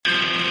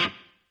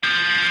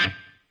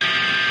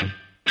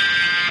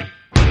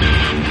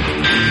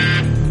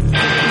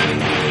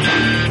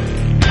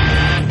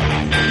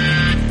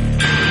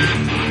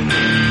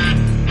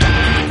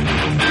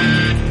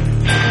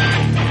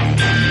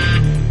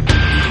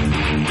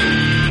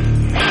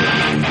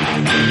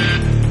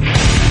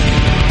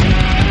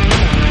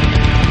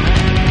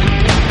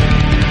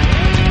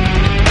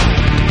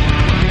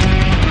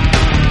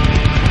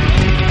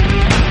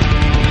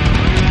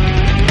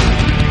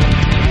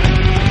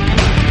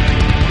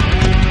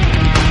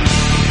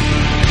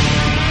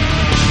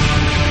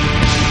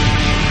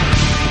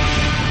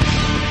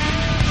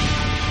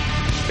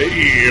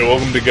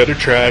welcome to Gutter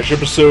Trash,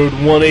 episode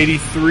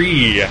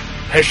 183.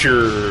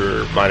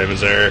 Hesher, my name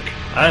is Eric.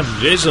 I'm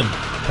Jason.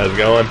 How's it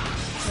going?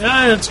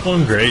 Yeah, it's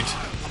going great.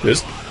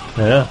 Just?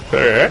 Yeah.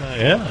 Alright.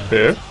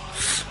 Yeah.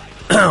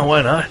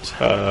 Why not?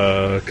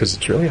 Because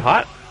it's really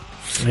hot.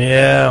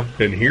 Yeah.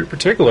 In here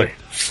particularly.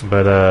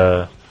 But,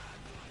 I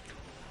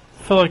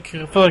feel like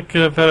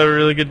I've had a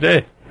really good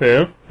day.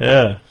 Yeah?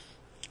 Yeah.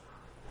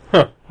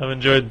 Huh. I've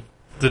enjoyed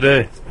the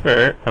day.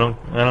 Alright. I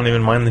don't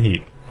even mind the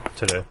heat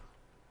today.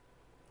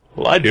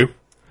 Well, I do.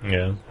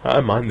 Yeah. I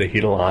mind the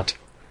heat a lot.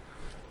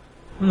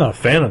 I'm not a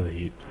fan of the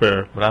heat,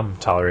 Yeah. but I'm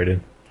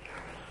tolerating.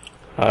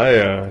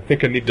 I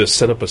think I need to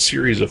set up a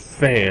series of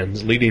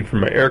fans leading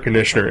from my air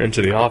conditioner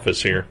into the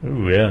office here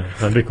Ooh, yeah.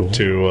 That'd be cool.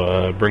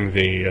 to bring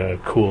the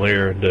cool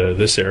air into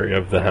this area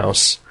of the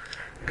house.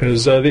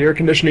 Because the air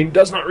conditioning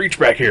does not reach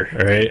back here.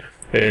 Right.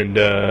 And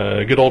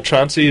good old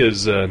Chauncey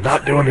is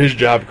not doing his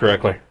job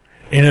correctly.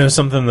 You know,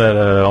 something that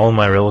all of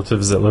my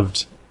relatives that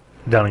lived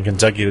down in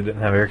Kentucky that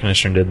didn't have air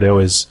conditioning did, they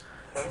always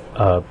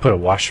put a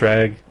wash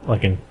rag,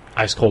 like in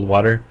ice cold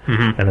water,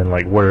 and then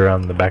like wear it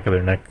around the back of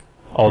their neck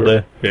all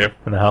day Yeah.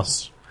 in the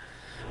house.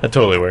 That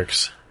totally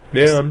works.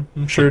 Yeah,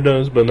 I'm sure it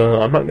does, but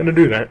I'm not going to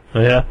do that.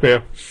 Yeah.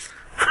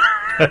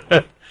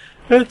 Yeah.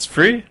 It's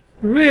free.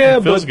 Yeah,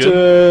 It feels but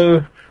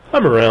good.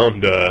 I'm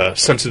around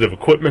sensitive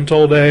equipment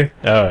all day.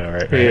 Oh,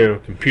 right. You know,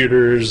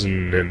 computers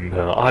and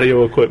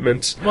audio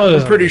equipment. Well,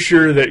 I'm pretty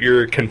sure that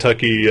your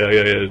Kentucky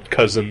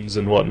cousins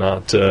and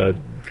whatnot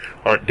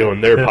aren't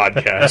doing their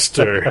podcast.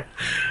 Or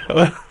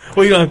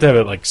Well, you don't have to have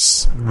it like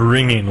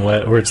ringing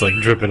wet where it's like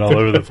dripping all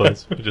over the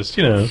place. Just,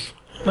 you know,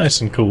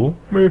 nice and cool.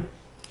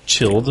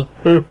 Chilled.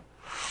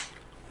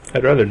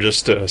 I'd rather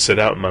just sit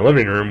out in my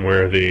living room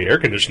where the air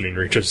conditioning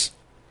reaches.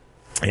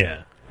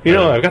 Yeah. You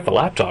know, I've got the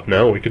laptop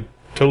now. We could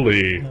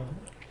totally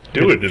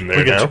do it in there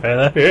We could now. try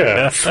that.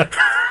 Yeah.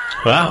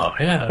 Wow,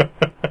 yeah.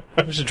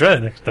 We should try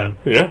it next time.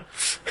 Yeah.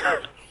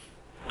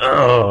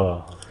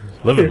 Oh,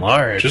 living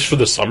large. Just for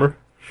the summer.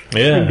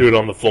 Yeah. Do it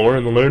on the floor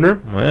in the living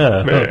room.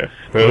 Yeah. Yeah.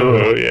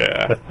 Oh,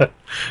 yeah.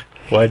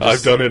 Why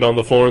I've done it on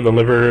the floor in the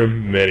living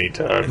room many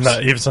times.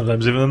 Not even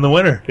sometimes even in the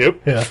winter.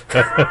 Yep. Yeah.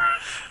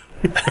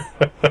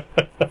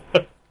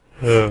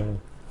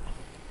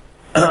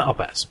 I'll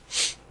pass.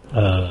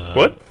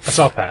 What?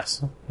 I'll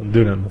pass. I'm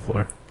doing it on the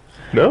floor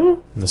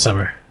No? in the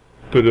summer.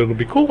 But it'll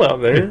be cool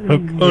out there.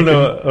 Oh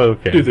no.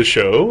 Okay. Do the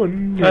show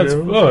and, you That's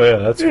know. oh yeah.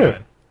 That's Yeah.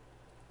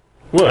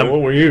 fine.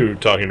 What were you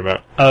talking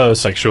about? Oh,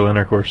 sexual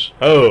intercourse.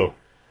 Oh.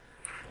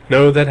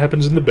 No, that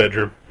happens in the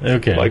bedroom.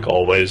 Okay. Like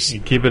always. You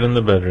keep it in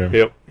the bedroom.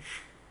 Yep.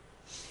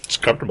 It's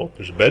comfortable.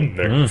 There's a bed in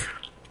there. Mm.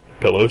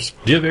 Pillows.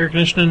 Do you have air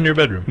conditioning in your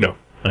bedroom? No.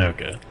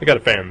 Okay. I got a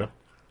fan, though.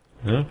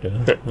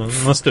 Okay. Well,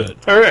 let's do it.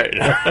 All right.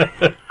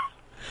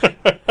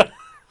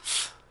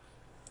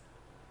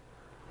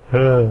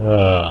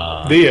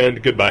 The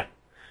end. Goodbye.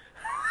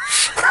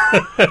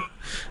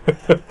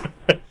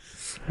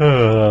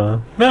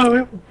 No,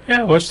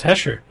 I watched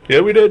Hesher.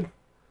 Yeah, we did.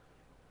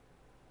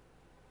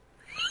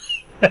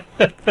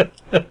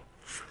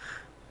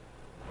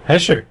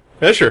 Hesher.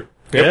 Hesher.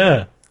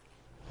 Yep.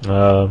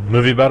 Yeah.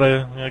 Movie about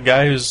a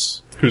guy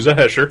who's Who's a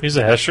Hesher? he's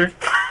a Hesher.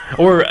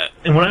 Or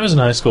and when I was in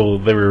high school,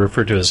 they were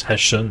referred to as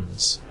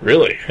Hessians.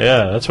 Really?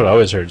 Yeah, that's what I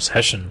always heard. Is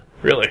Hessian.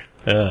 Really?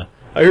 Yeah.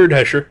 I heard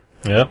Hesher.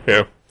 Yeah.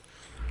 Yeah.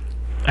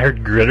 I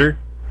heard Gritter.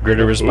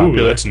 Gritter was Ooh,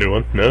 popular. that's a new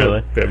one. No,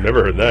 Really? I've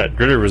never heard that.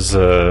 Gritter was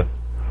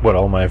what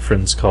all my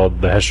friends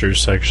called the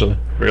Heschers, actually.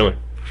 Really?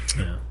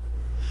 Yeah.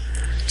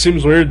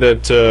 Seems weird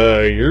that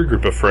your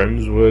group of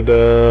friends would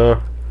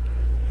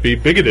be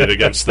bigoted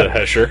against the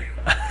Hesher.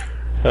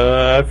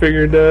 I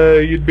figured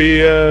you'd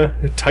be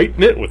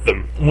tight-knit with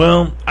them.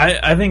 Well,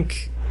 I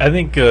think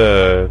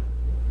that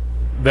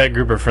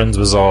group of friends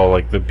was all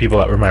like the people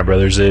that were my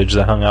brother's age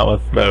that hung out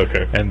with, Oh,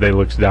 okay. and they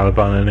looked down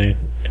upon any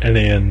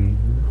and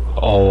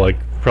all like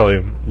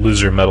probably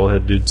loser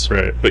metalhead dudes.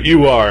 Right. But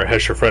you are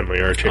Hesher-friendly,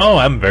 aren't you? Oh,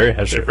 I'm very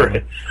Hesher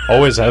friendly.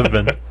 Always have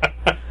been.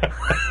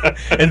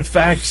 In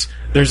fact,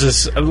 there's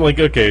this like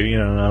okay, you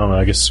know, I don't know.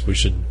 I guess we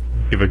should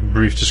give a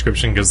brief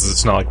description because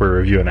it's not like we're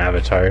reviewing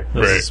Avatar.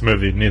 This is a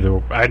movie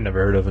I'd never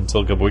heard of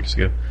until a couple weeks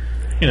ago.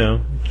 You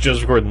know,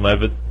 Joseph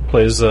Gordon-Levitt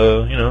plays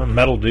a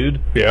metal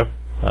dude. Yeah.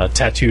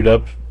 Tattooed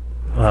up,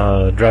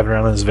 driving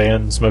around in his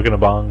van, smoking a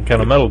bong,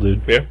 kind of metal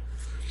dude. Yeah.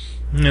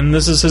 And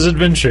this is his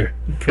adventure.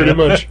 Pretty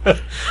much.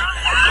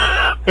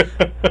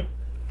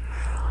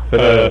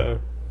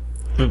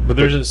 But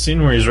there's a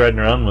scene where he's riding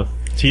around with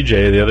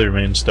TJ, the other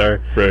main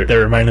star, Right. that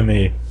reminded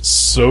me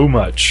so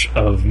much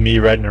of me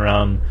riding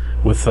around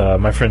with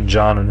my friend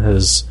John and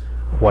his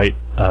white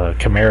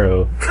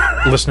Camaro,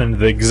 listening to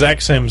the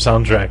exact same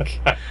soundtrack.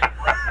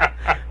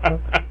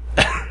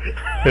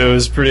 It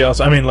was pretty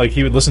awesome. I mean, like,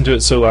 he would listen to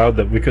it so loud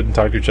that we couldn't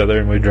talk to each other,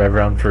 and we'd drive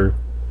around for a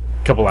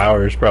couple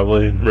hours,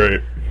 probably. And,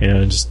 Right. you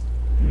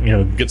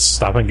know, just,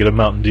 stop and get a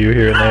Mountain Dew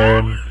here and there,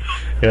 and,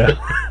 yeah.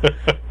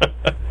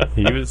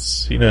 He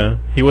was,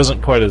 he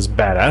wasn't quite as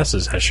badass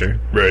as Hesher,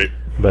 Right.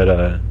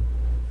 but,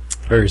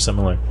 very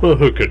similar. Well,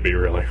 who could be,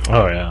 really?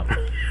 Oh, yeah.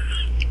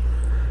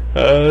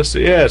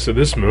 So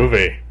this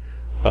movie,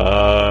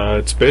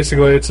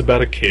 It's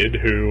about a kid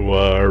who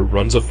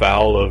runs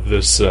afoul of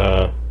this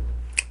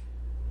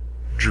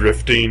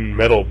drifting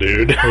metal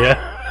dude.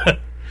 Yeah.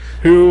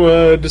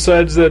 Who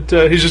decides that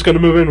he's just going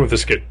to move in with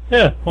this kid.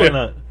 Yeah, why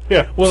not?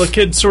 Yeah. Well, the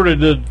kid sort of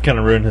did kind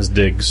of ruin his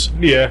digs.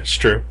 Yeah, it's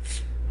true.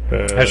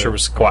 Hesher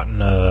was squatting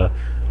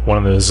one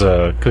of those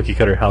cookie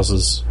cutter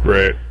houses.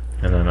 Right.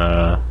 And then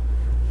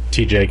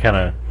TJ kind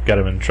of got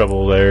him in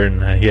trouble there,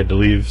 and he had to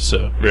leave,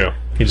 so Yeah.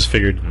 he just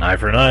figured, an eye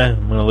for an eye,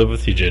 I'm going to live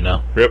with TJ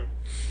now. Yep.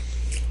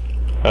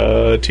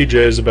 TJ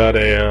is about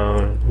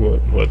a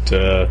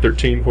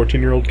 13,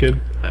 14-year-old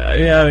kid.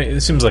 Yeah, I mean,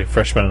 it seems like a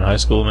freshman in high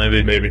school,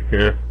 maybe. Maybe,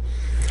 yeah.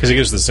 Because he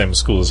goes to the same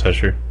school as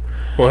Hesher.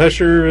 Well,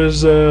 Hesher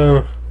is,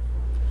 I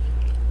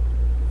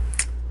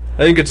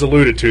think it's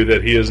alluded to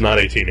that he is not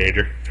a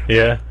teenager.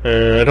 Yeah?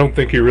 I don't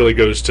think he really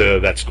goes to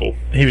that school.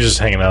 He was just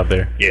hanging out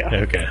there. Yeah.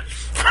 Okay.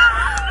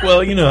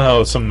 Well, you know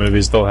how some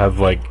movies they'll have,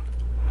 like,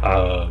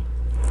 I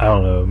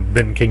don't know,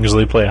 Ben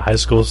Kingsley play a high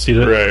school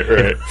student? Right.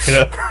 You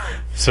know?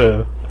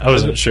 So, I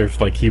wasn't sure if,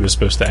 like, he was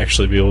supposed to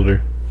actually be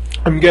older.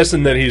 I'm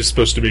guessing that he's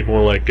supposed to be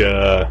more like,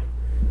 Matthew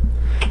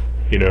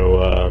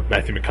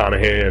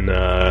McConaughey and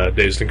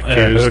Dazed and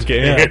Confused.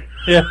 Okay,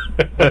 yeah. Yeah.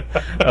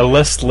 A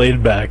less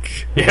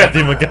laid-back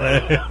Matthew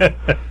McConaughey.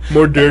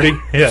 More dirty.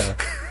 Yeah.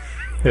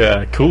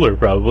 Yeah, cooler,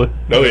 probably.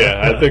 Oh, yeah.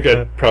 I think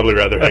I'd probably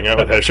rather hang out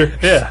with Hesher.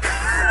 Yeah.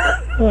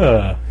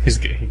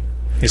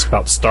 He's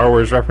about Star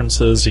Wars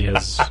references. He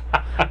has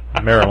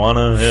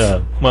marijuana.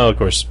 Yeah. Well, of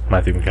course,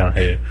 Matthew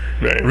McConaughey.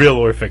 Right. Real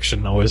or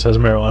fiction always has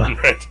marijuana.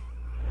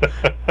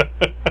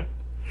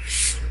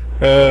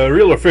 Right.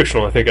 Real or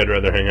fictional, I think I'd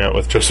rather hang out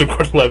with Joseph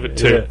Gordon-Levitt,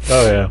 too. Yeah.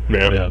 Oh, yeah.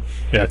 Yeah.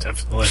 Yeah,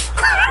 definitely.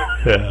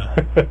 Yeah.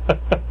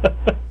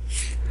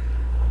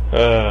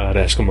 I'd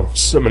ask him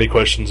so many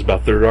questions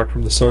about Third Rock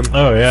from the Sun.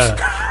 Oh, yeah.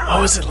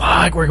 What was it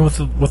like working with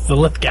the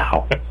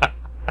Lithgow?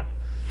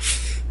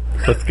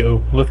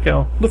 Lithgow?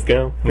 Lithgow.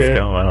 Lithgow,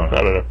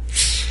 I don't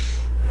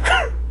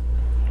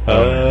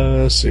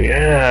know. So,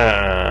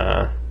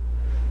 yeah.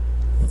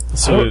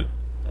 So,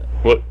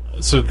 What?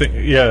 So,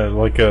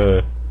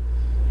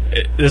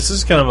 this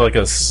is kind of like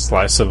a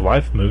slice of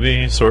life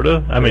movie, sort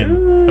of. I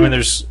mean,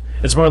 it's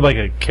more like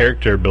a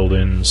character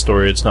building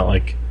story. It's not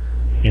like,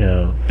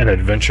 an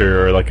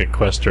adventure or like a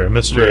quest or a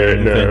mystery or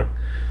anything. No.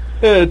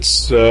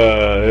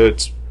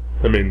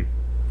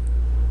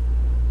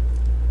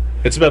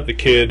 It's about the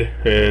kid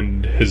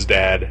and his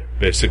dad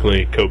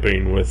basically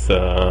coping with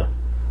the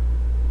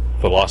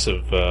loss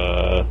of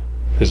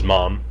his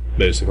mom,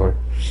 basically.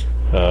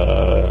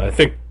 I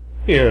think,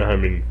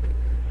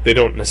 they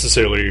don't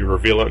necessarily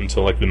reveal it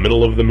until like the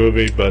middle of the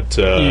movie, but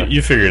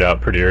you figure it out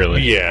pretty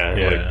early.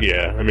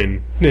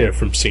 Yeah.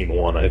 From scene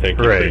one, I think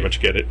you pretty much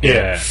get it.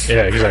 Yeah,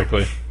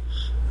 exactly.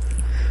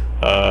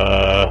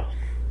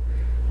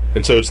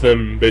 And so it's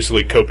them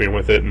basically coping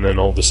with it, and then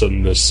all of a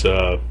sudden this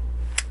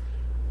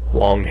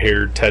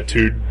long-haired,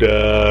 tattooed,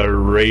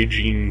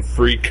 raging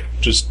freak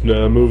just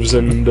moves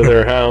into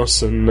their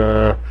house and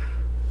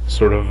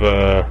sort of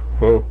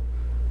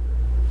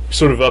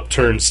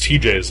upturns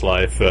TJ's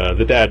life.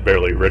 The dad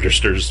barely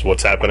registers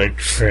what's happening.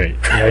 Right.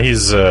 Yeah,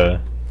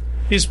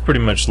 he's pretty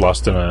much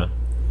lost in a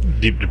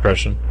deep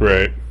depression.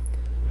 Right.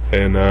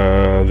 And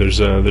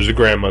there's a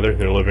grandmother.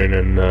 They're living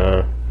in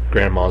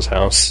grandma's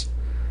house.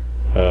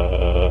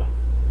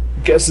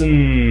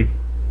 Guessing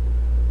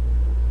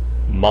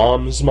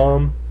mom's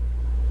mom?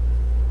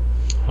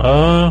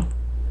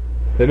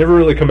 They never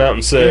really come out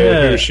and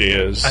say who she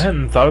is. I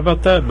hadn't thought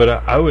about that,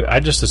 but I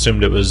just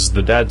assumed it was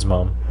the dad's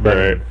mom. But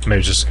Right.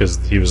 maybe just because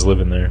he was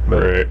living there.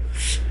 But Right.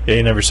 yeah,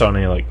 you never saw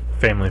any like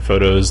family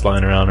photos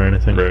lying around or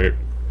anything. Right.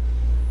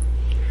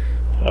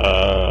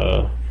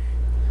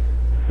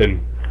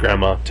 And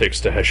grandma takes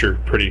to Hesher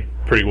pretty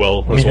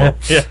well as well.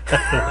 Yeah.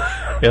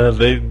 Yeah,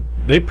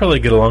 they probably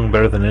get along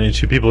better than any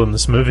two people in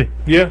this movie.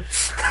 Yeah.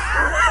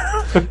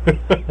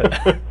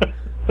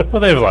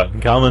 Well, they have a lot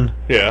in common.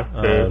 Yeah.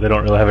 They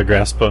don't really have a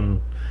grasp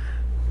on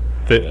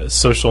the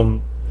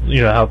social,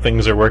 how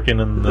things are working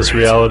in this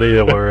reality,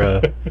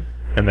 or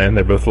and then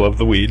they both love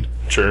the weed.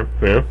 Sure.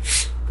 Yeah.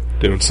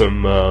 Doing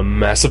some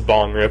massive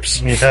bong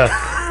rips. Yeah.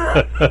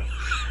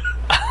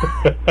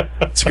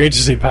 It's great to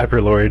see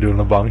Piper Laurie doing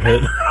a bong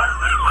hit.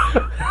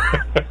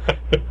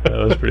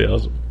 That was pretty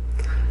awesome.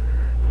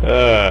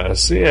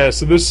 So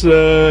this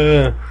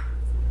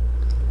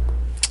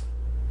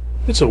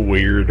it's a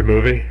weird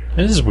movie.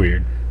 It is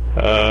weird.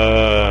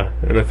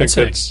 And I think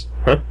that's...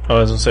 Huh? I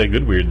was going to say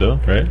good weird, though,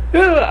 right?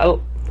 Yeah,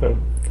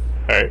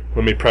 alright,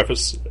 let me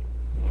preface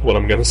what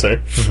I'm going to say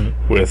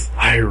with,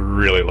 I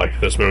really liked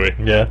this movie.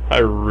 Yeah. I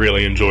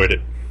really enjoyed it.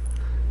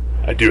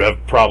 I do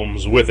have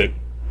problems with it,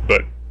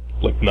 but,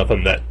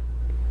 nothing that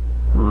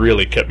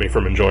really kept me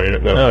from enjoying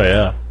it, though. Oh,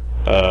 yeah.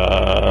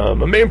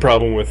 My main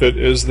problem with it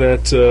is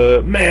that,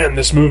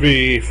 this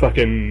movie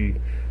fucking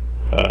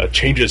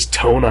changes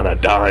tone on a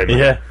dime.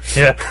 Yeah.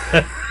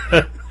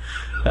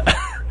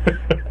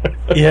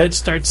 Yeah, it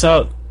starts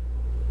out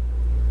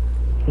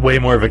way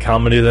more of a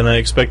comedy than I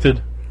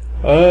expected.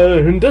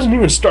 It doesn't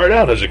even start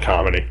out as a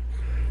comedy.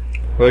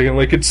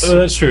 Like it's Oh,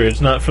 that's true. It's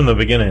not from the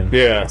beginning.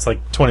 yeah, It's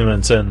like 20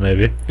 minutes in,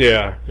 maybe.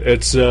 yeah.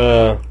 It's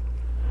I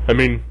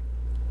mean,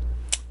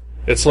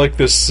 it's like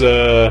this.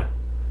 Yeah,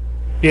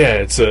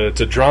 it's a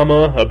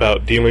drama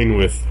about dealing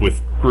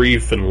with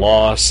grief and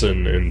loss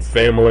and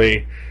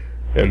family,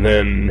 and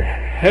then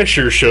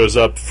Hesher shows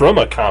up from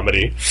a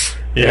comedy.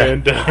 Yeah.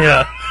 And,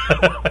 Yeah.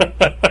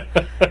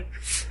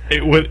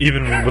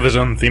 Even with his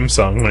own theme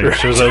song when he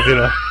shows up, you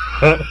know.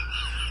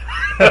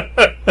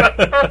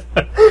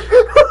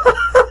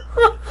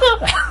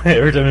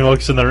 Every time he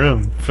walks in the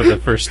room for the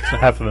first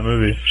half of the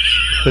movie,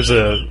 there's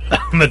a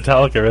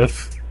Metallica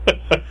riff.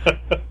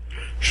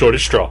 Short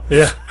as straw.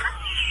 Yeah.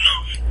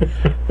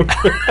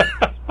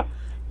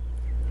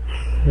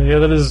 Yeah,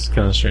 that is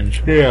kind of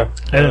strange. Yeah.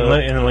 And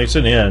then, like you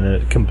said, yeah, and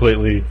it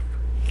completely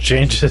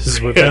changes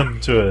with him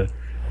to a...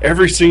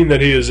 Every scene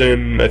that he is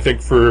in, I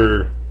think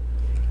from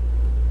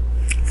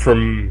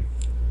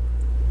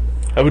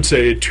I would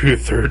say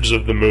 2/3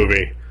 of the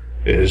movie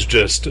is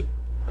just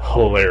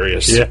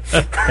hilarious. Yeah.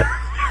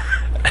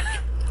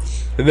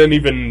 And then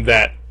even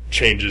that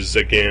changes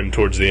again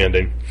towards the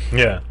ending.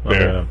 Yeah. Oh,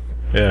 Yeah.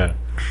 Yeah.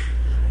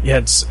 Yeah,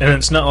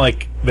 it's not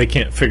like they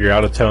can't figure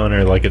out a tone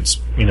or like it's,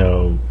 you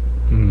know,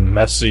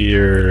 messy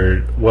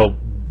or, well,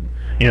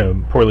 you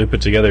know, poorly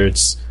put together.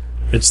 It's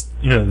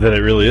you know, that it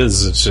really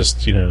is. It's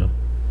just, you know,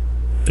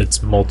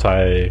 it's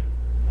multi-toned,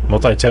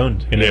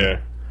 you know. Yeah.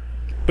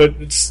 But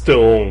it's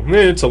still,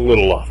 it's a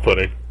little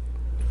off-putting.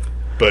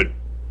 But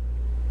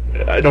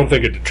I don't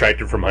think it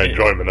detracted from my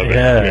enjoyment of it.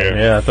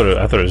 Yeah, I thought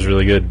it was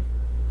really good.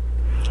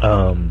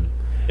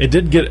 It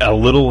did get a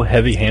little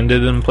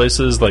heavy-handed in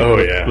places, like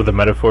with the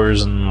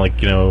metaphors and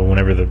like, you know,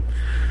 whenever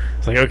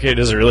it's like, okay,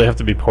 does it really have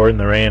to be pouring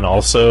the rain?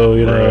 Also,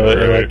 you know,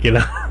 Right. like, you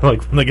know,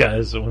 like when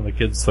the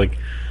kids like,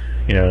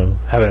 you know,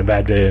 having a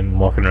bad day and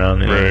walking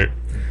around, you know. Right.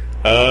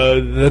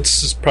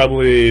 That's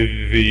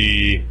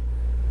probably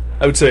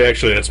I would say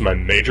actually that's my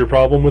major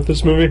problem with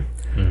this movie.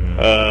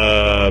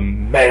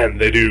 Mm-hmm. Man,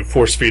 they do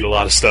force feed a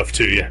lot of stuff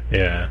to you.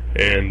 Yeah.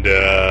 And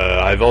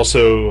I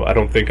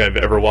don't think I've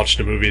ever watched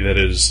a movie that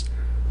is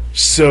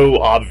so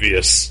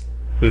obvious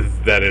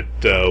that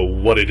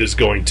what it is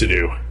going to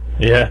do.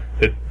 Yeah.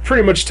 It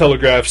pretty much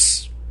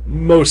telegraphs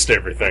most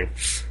everything,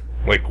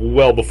 like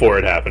well before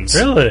it happens.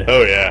 Really?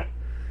 Oh yeah.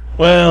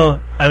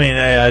 Well, I mean,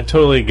 I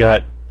totally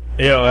got,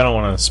 you know, I don't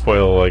want to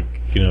spoil, like,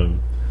 you know,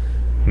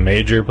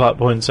 major plot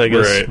points, I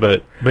guess,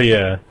 Right. but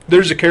yeah.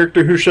 There's a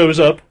character who shows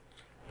up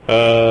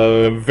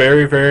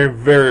very, very,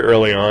 very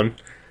early on,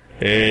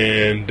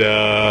 and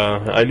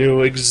I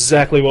knew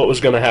exactly what was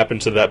going to happen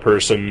to that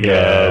person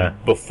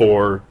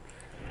before,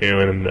 you know,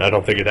 and I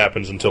don't think it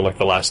happens until like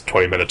the last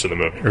 20 minutes of the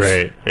movie.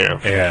 Right. Yeah.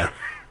 Yeah.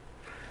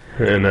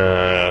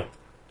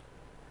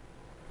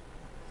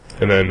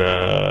 And then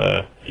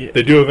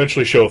they do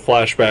eventually show a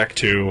flashback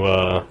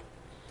to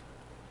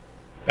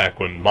back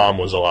when Mom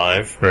was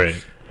alive. Right.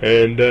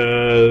 And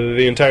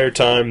the entire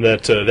time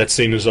that that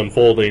scene is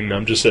unfolding,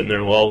 I'm just sitting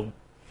there, well,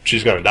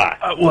 she's gonna die.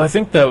 Well, I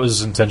think that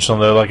was intentional,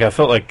 though. Like, I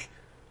felt like,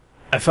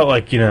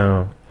 you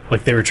know,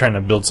 like they were trying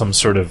to build some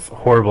sort of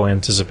horrible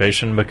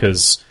anticipation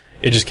because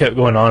it just kept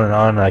going on,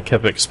 and I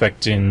kept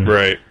expecting,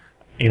 Right.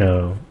 you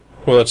know...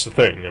 Well, that's the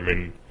thing. I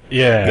mean,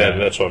 yeah.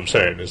 that's what I'm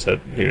saying, is that,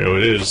 you know,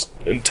 it is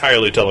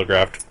entirely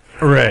telegraphed.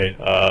 Right.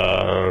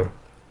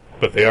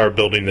 But they are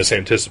building this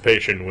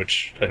anticipation,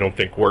 which I don't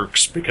think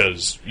works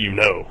because you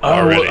know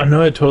already. Well, I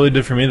know it totally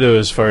did for me, though,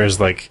 as far as,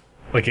 like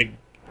I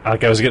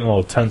was getting a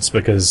little tense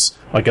because,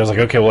 like, I was like,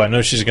 okay, well, I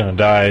know she's gonna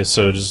die,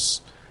 so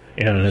just,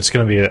 you know, and it's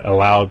gonna be a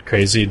loud,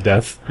 crazy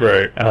death.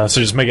 Right.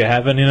 So just make it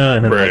happen, you know,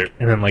 and then,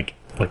 Right. like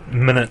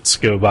minutes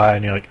go by,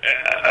 and you're like,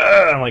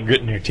 I'm like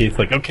gritting your teeth,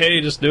 like,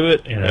 okay, just do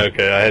it, you know.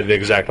 Okay, I had the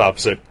exact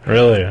opposite.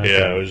 Really? Okay.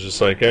 Yeah, I was just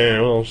like, hey,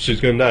 well,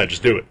 she's gonna die,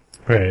 just do it.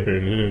 Right.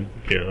 And,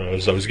 you know,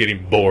 I was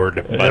getting bored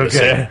by the Okay.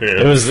 scene.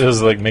 Yeah. It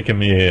was like making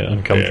me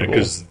uncomfortable.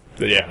 because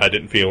I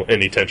didn't feel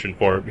any tension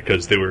for it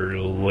because they were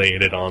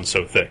laying it on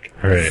so thick.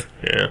 Right.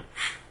 Yeah.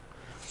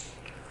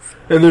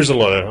 And there's a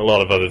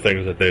lot of other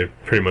things that they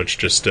pretty much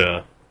just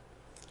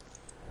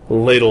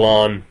ladle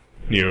on,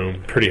 you know,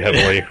 pretty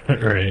heavily.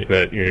 Right.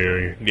 That, you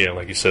know, yeah,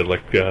 like you said,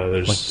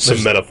 there's Like, some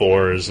there's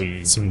metaphors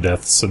and some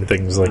deaths and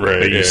things like Right,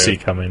 that you yeah. see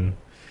coming.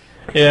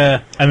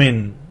 Yeah, I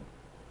mean,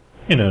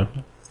 you know,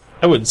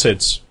 I wouldn't say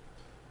it's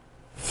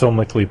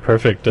filmically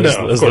perfect as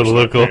No, of the course not,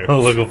 local yeah.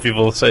 local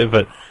people say,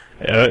 but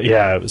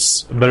yeah, it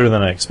was better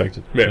than I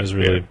expected. Yeah, It was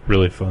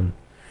really fun,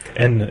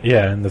 and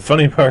and the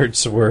funny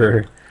parts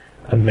were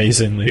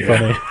amazingly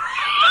funny.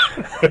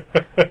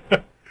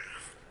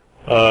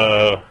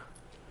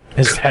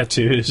 His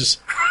tattoos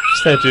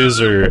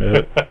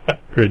are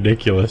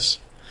ridiculous.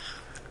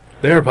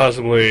 they're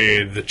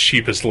possibly the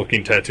cheapest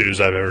looking tattoos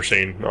I've ever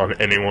seen on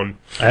anyone.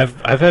 I've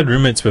had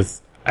roommates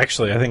with,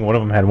 actually, I think one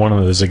of them had one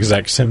of those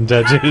exact same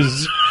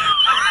tattoos.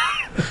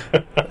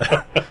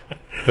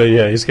 But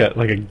yeah, he's got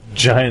like a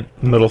giant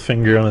middle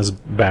finger on his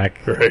back,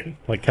 Right.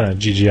 like kind of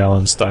G.G.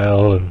 Allen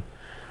style, and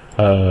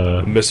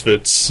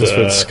Misfits.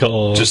 Misfits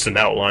called... Just an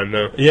outline,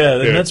 though.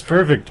 Yeah, and that's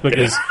perfect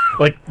because,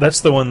 like,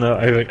 that's the one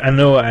that I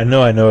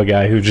know a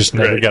guy who just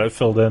never got it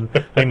filled in.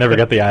 Like, never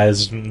got the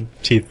eyes and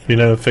teeth,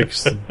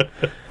 fixed.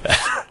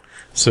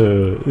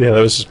 So, yeah,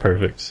 that was just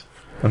perfect.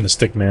 And the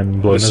stick man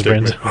blowing his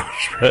brains out.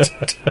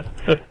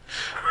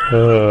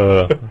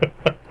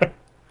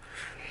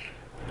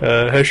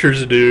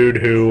 Hesher's a dude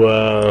who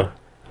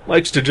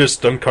likes to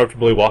just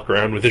uncomfortably walk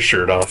around with his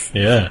shirt off.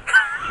 Yeah.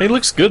 He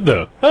looks good,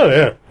 though. Oh,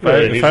 yeah.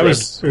 If I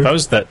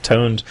was that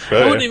toned,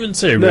 I wouldn't even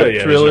say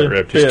ripped, really. He's not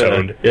ripped, he's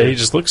toned. Yeah, he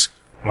just looks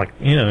like,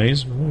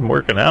 he's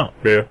working out.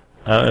 Yeah.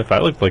 If I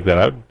looked like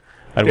that,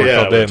 I'd work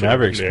all day at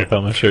Mavericks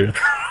without my shirt.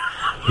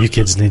 You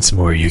kids need some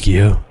more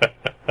Yu-Gi-Oh!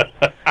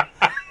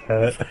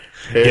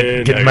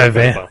 Get in my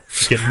van.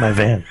 Get in my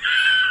van.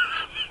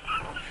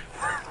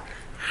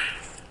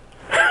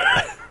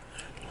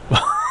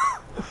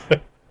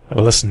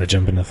 We'll listen to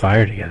Jump in the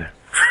Fire together.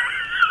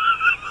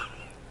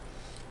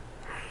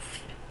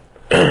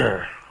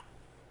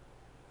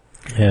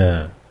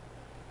 Yeah.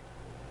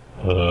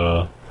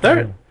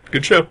 Alright.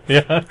 Good show.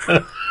 Yeah.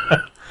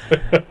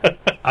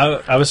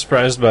 I was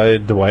surprised by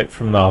Dwight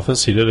from The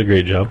Office. He did a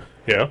great job.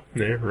 Yeah.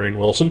 Rainn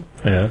Wilson.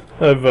 Yeah.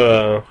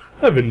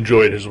 I've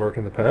enjoyed his work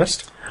in the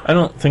past. I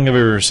don't think I've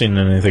ever seen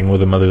anything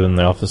with him other than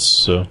The Office,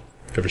 so...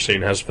 Ever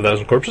seen House of a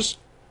Thousand Corpses?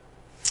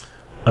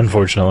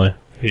 Unfortunately.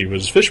 He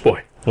was Fish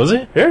Boy. Was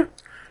he? Yeah.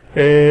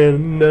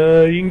 And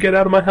you can get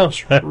out of my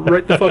house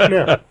right the fuck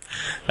now.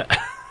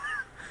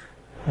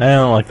 I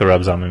don't like the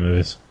Rob Zombie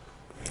movies.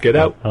 Get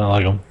out. I don't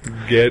like them.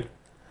 Get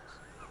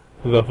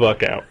the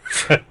fuck out.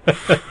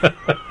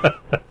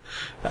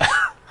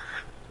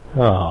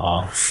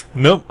 Aww.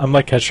 Nope, I'm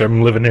like Catcher.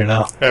 I'm living here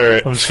now.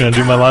 Alright. I'm just gonna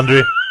do my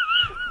laundry.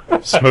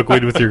 Smoke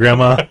weed with your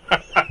grandma.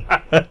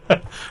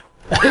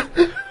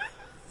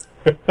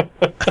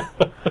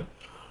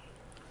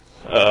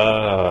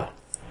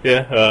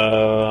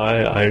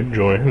 I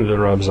enjoy the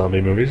Rob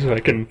Zombie movies. I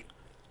can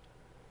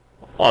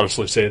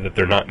honestly say that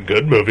they're not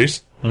good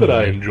movies, but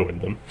I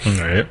enjoyed them.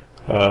 Alright.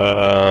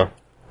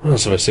 What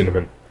else have I seen them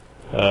in?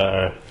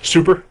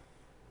 Super.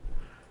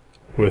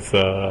 With,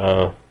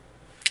 little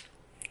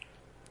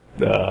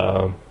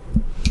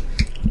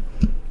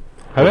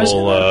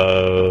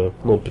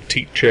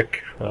petite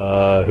chick,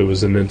 who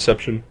was in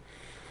Inception.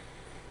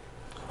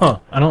 Huh.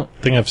 I don't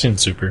think I've seen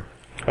Super.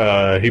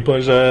 He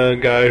plays a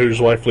guy whose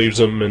wife leaves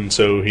him, and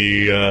so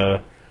he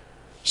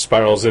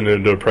spirals into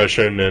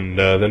depression and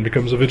then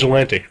becomes a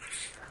vigilante.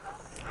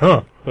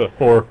 Huh.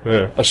 Or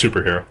a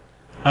superhero.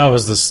 Oh,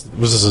 was this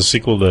a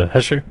sequel to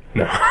Hesher?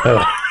 No.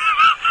 Oh.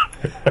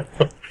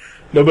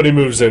 Nobody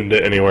moves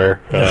into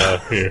anywhere.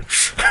 Here.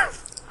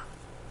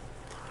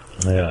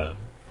 Yeah.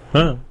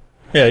 Huh.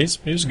 Yeah,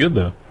 he's good,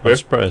 though. I'm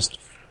surprised.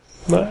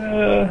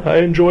 I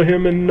enjoy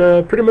him in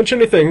pretty much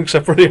anything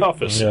except for The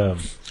Office. Yeah.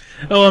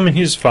 Oh, I mean,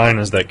 he's fine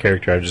as that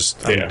character. I'm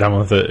done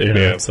with it.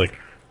 It's like,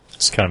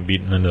 it's kind of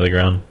beaten into the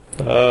ground.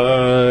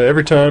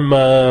 Every time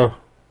I'm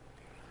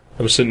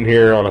sitting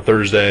here on a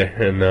Thursday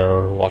and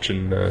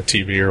watching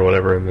TV or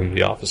whatever, and then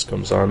The Office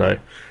comes on, I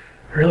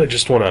really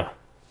just want to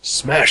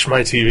smash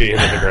my TV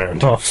into the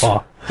ground.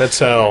 That's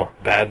how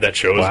bad that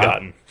show has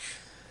gotten.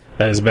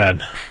 That is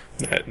bad.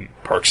 And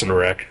Parks and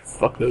Rec.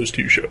 Fuck those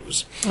two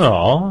shows.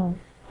 Oh,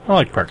 I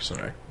like Parks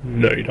and Rec.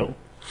 No, you don't.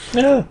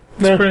 Yeah,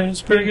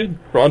 it's pretty good.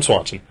 Ron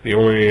Swanson, the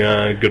only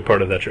good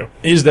part of that show.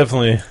 He's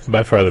definitely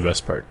by far the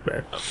best part.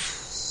 Man.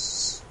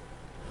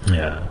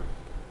 Yeah.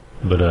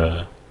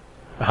 But,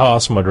 how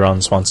awesome would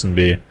Ron Swanson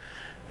be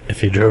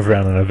if he drove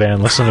around in a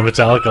van listening to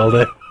Metallica all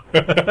day?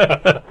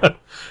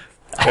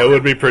 That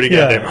would be pretty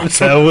goddamn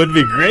awesome. That would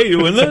be great,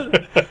 wouldn't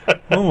it?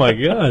 Oh my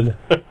god.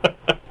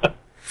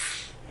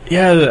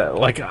 Yeah,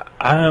 like,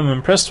 I'm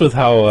impressed with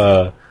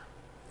how,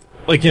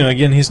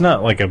 again, he's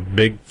not like a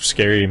big,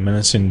 scary,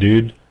 menacing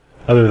dude,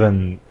 other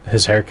than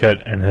his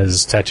haircut and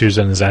his tattoos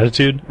and his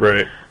attitude.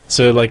 Right.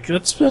 So, like,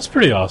 that's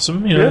pretty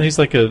awesome. He's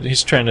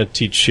he's trying to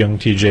teach young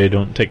TJ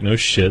don't take no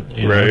shit.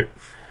 Right.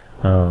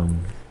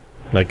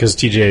 Cause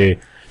TJ,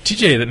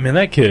 man,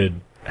 that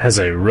kid has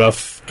a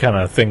rough kind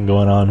of thing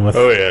going on with.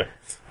 Oh, yeah.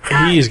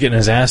 He's getting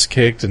his ass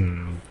kicked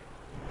and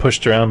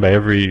pushed around by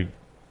every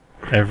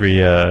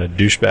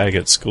douchebag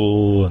at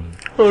school, and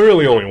well,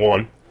 really only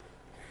one.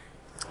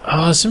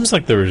 Oh, it seems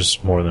like there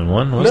was more than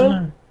one, wasn't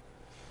there?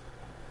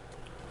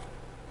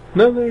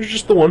 No, there's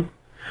just the one.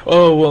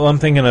 Oh, well, I'm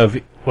thinking of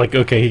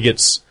he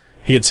gets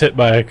hit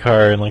by a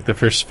car in like the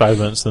first 5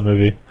 minutes of the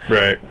movie,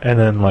 right? And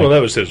then well,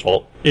 that was his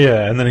fault.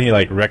 Yeah, and then he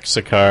wrecks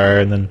a car,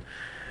 and then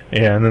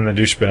the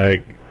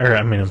douchebag,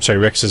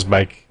 wrecks his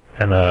bike,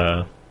 and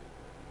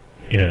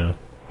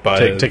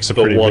takes a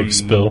pretty big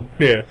spill.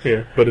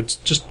 Yeah, but it's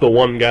just the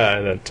one guy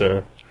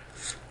that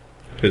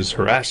is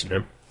harassing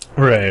him.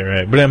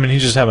 Right. But I mean,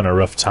 he's just having a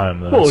rough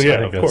time, though. Well,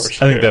 yeah, of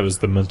course. I think that was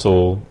the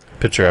mental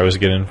picture I was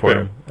getting for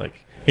him. Like,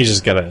 he's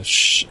just got a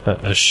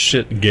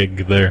shit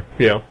gig there.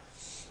 Yeah.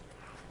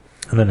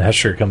 And then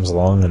Hesher comes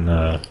along and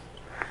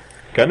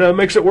kind of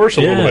makes it worse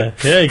a little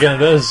bit. Yeah, he kind of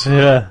does.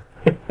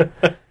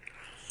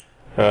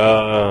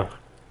 Yeah.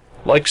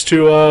 Likes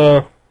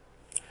to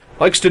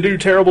likes to do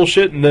terrible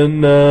shit and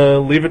then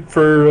leave it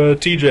for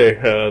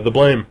TJ, the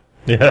blame.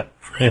 Yeah.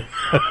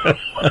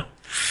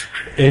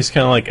 It's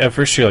kind of like, at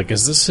first you're like,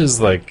 is this his,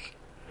 like,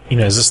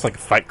 is this like a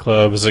Fight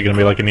Club? Is it going to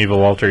be like an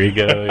evil alter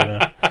ego?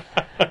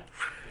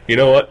 You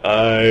know what?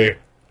 I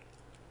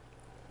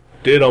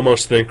did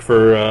almost think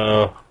for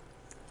a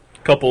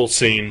couple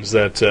scenes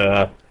that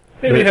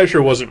maybe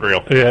Hesher wasn't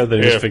real. Yeah,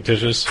 they're just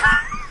fictitious.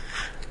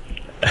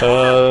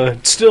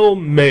 Still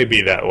may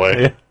be that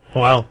way. Yeah.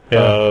 Wow.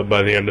 Yeah.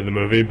 By the end of the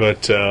movie,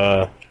 but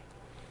I'm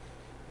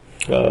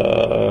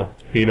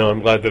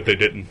glad that they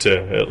didn't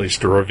at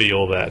least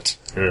reveal that.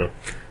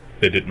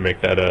 They didn't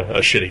make that a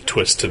shitty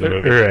twist to the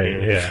movie.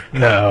 Right. Yeah.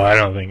 No, I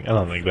don't think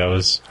that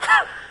was.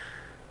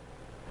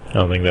 I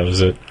don't think that was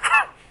it.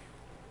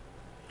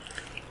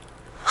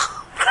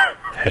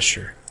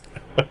 Hesher.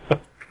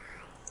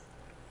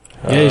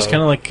 Yeah, he's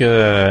kind of like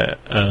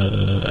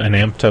an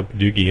amped up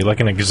Doogie, like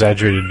an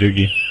exaggerated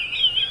Doogie.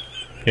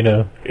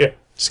 Yeah.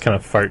 Just kind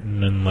of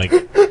farting and like,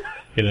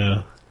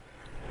 Yeah,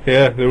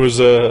 there was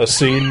a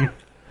scene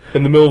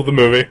in the middle of the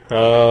movie,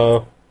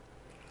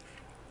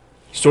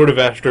 sort of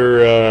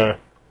after,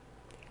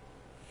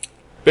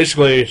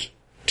 basically,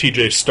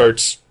 TJ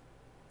starts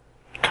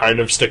kind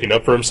of sticking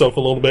up for himself a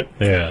little bit.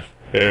 Yeah.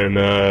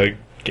 And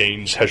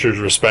gains Hesher's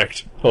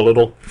respect a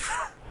little,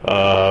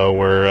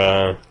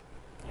 where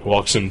he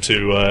walks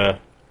into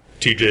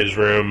TJ's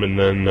room and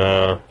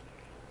then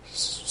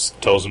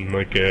tells him,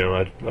 like,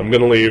 I'm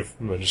gonna leave.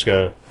 I'm just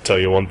gonna tell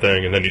you one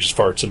thing, and then he just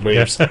farts and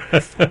leaves.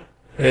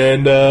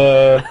 And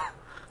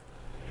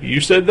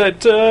you said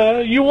that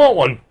you want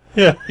one.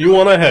 Yeah. You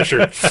want a Hesher.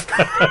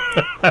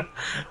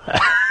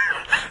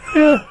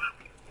 Yeah.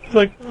 It's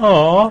like,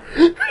 aw.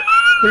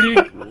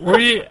 Where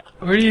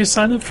do you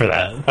sign up for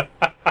that?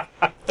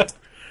 I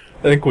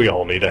think we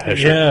all need a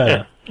Hesher.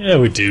 Yeah. Yeah,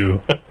 we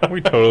do.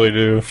 We totally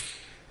do.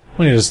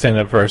 We need to stand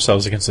up for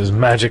ourselves against those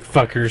magic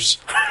fuckers.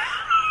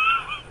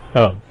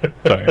 Oh,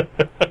 sorry.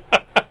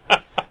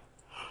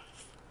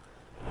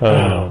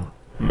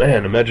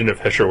 Man, imagine if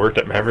Hesher worked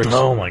at Mavericks.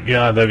 Oh my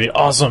god, that'd be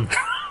awesome.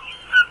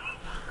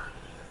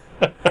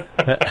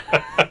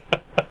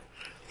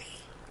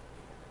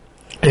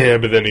 Yeah,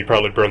 but then he'd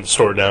probably burn the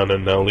store down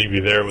and leave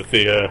you there with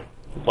the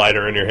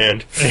lighter in your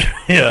hand.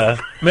 Yeah.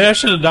 Maybe I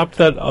should adopt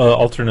that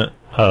alternate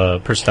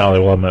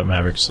personality while I'm at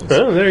Mavericks.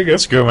 Oh, there you go.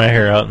 Let's grow my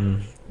hair out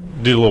and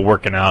do a little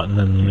working out and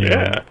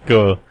then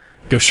go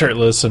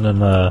shirtless and then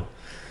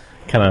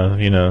kind of,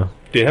 Do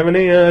you have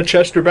any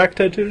chest or back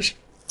tattoos?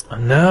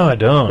 No, I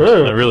don't.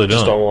 I really don't.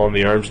 Just all on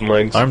the arms and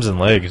legs. Arms and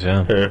legs,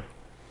 yeah.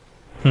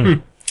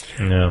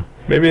 Yeah.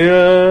 Maybe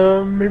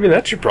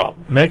that's your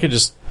problem. Maybe I could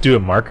just do a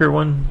marker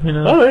one,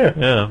 Oh, yeah.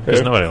 Yeah,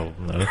 because nobody will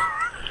know.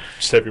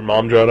 Just have your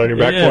mom draw it on your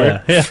back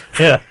for you.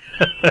 Yeah.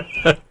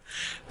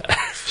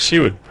 She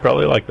would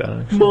probably like that,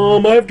 actually.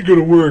 Mom, I have to go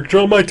to work.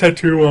 Draw my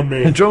tattoo on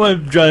me. Draw my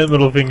giant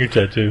middle finger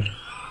tattoo.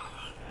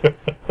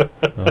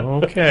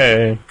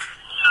 Okay.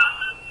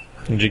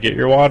 Did you get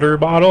your water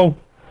bottle?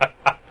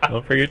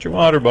 Don't forget your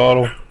water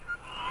bottle.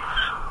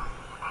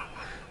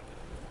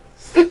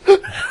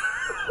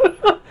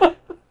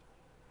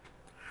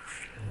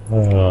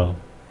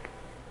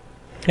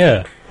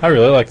 Yeah, I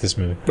really like this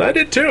movie. I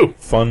did too.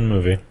 Fun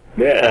movie.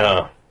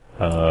 Yeah.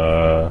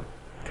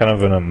 Kind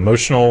of an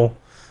emotional,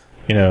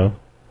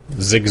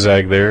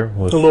 zigzag there.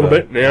 With, a little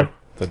bit, yeah.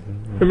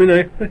 I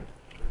mean,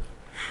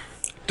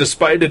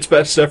 despite its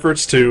best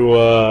efforts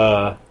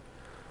to,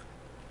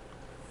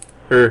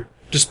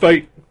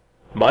 despite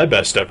my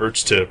best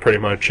efforts to pretty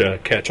much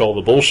catch all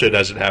the bullshit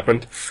as it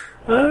happened,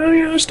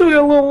 I still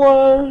got a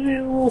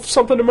little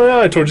something in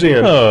my eye towards the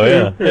end.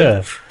 Oh,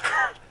 yeah.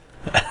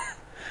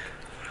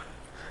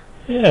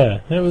 Yeah,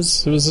 it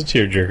was a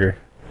tearjerker.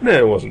 No,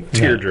 it wasn't a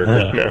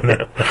tearjerker.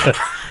 No.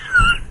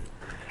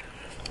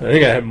 I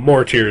think I had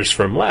more tears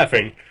from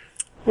laughing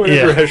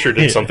whenever Hesher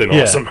did something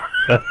awesome.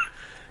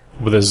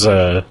 With his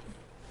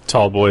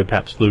tall boy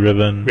Pabst Blue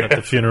Ribbon at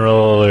the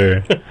funeral,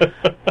 or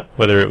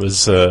whether it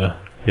was throwing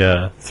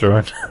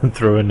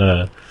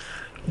a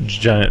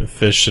giant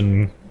fish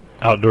and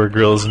outdoor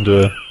grills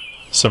into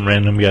some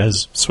random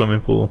guy's swimming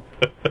pool.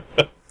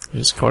 He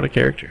just caught a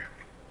character.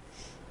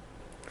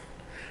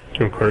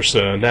 And of course,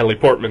 Natalie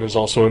Portman is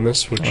also in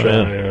this, which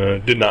I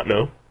did not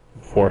know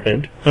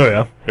beforehand. Oh,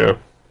 yeah. Yeah.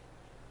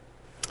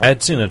 I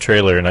had seen a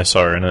trailer and I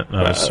saw her in it, and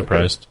I was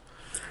surprised.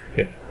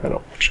 Okay. Yeah, I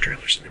don't watch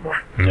trailers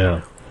anymore.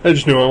 Yeah. I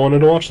just knew I wanted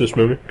to watch this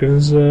movie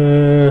because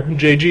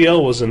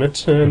JGL was in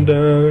it, and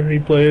he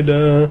played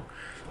a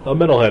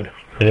metalhead.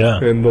 Yeah.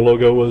 And the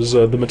logo was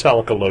the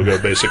Metallica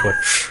logo, basically.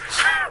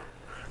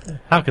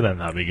 How could that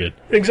not be good?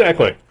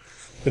 Exactly.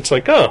 It's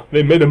like, oh,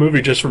 they made a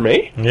movie just for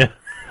me? Yeah.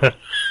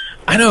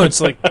 I know, it's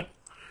like...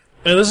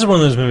 this is one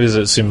of those movies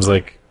that seems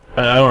like...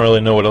 I don't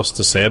really know what else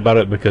to say about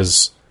it,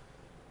 because...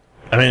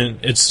 I mean,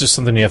 it's just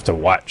something you have to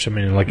watch. I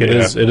mean, like, it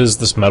is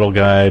this metal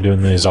guy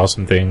doing these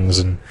awesome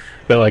things,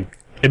 but, like,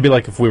 it'd be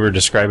like if we were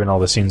describing all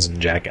the scenes in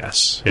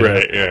Jackass.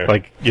 Right, yeah.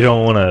 Like, you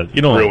don't want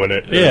to... ruin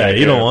it. Yeah,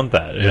 you don't want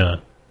that, yeah.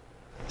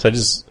 So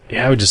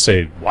I would just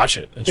say, watch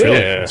it.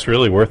 It's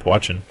really worth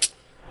watching.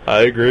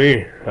 I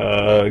agree.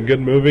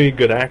 Good movie,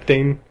 good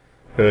acting.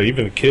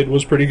 Even the kid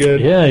was pretty good.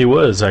 Yeah, he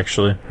was,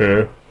 actually.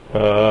 Yeah.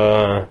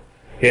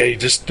 Yeah, you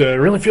just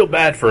really feel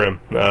bad for him.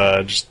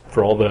 Just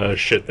for all the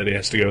shit that he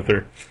has to go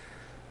through.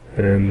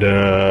 And,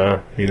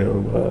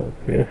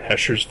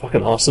 Hesher's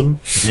fucking awesome.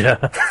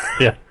 Yeah.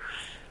 Yeah.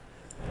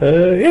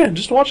 Yeah,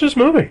 just watch this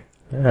movie.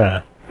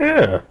 Yeah.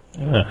 Yeah.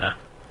 Yeah.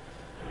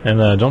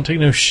 And don't take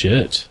no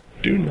shit.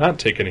 Do not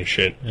take any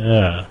shit.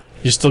 Yeah.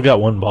 You still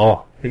got one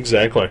ball.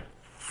 Exactly.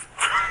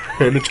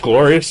 And it's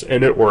glorious,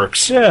 and it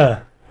works.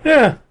 Yeah.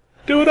 Yeah.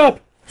 Do it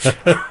up.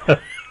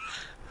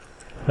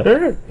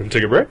 Alright. Want to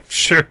take a break?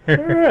 Sure.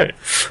 Alright.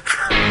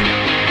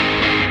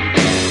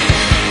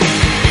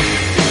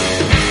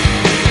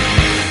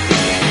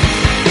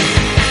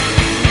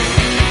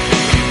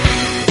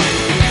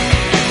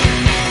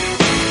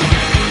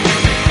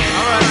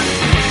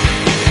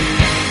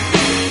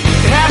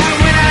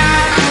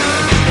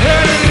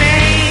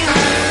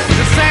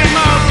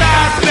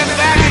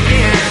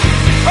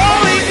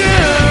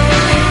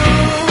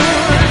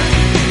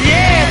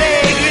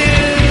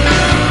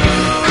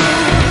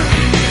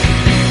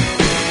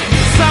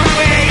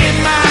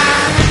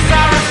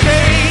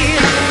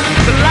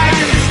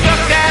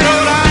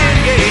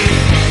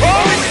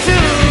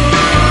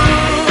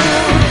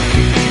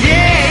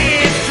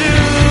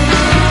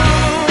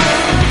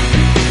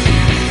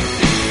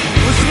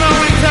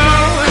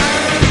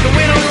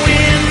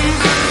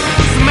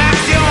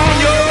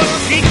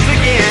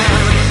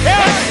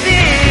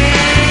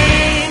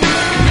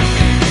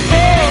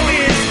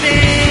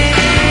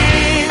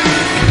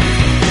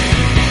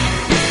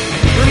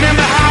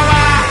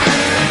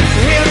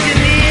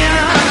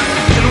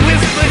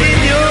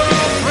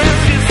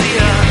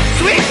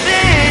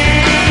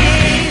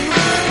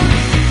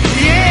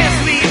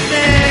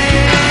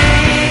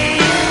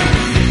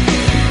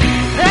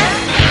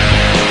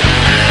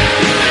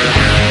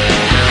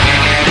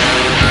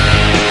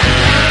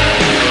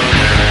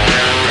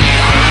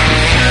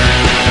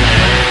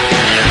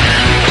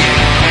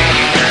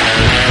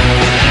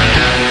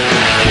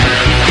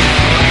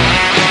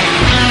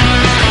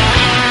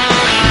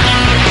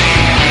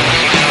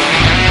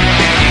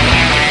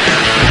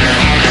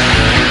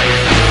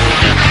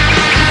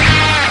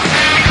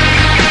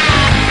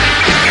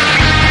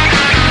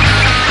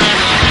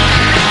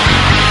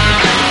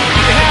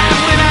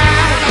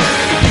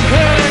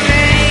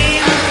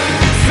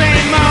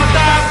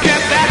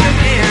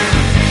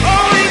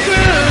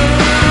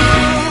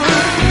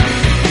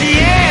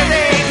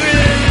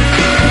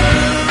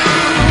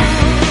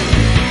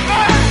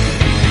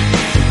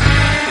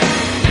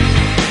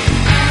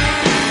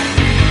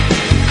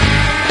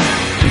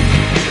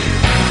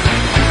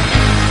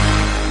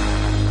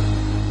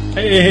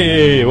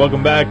 Hey,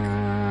 welcome back.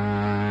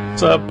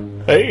 What's up?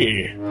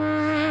 Hey.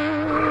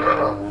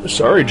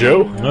 Sorry,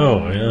 Joe.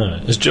 Oh,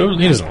 yeah. Is Joe...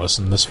 He doesn't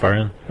listen this far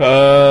in.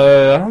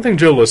 I don't think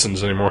Joe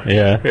listens anymore.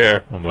 Yeah.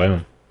 Yeah. I don't blame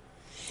him.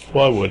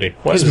 Why would he?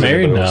 Why He's does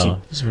married anybody now.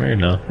 listen? He's married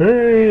now.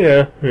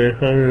 Yeah.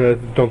 I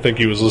don't think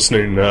he was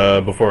listening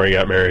before he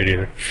got married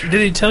either.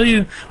 Did he tell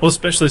you... Well,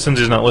 especially since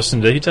he's not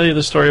listening, did he tell you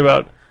the story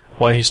about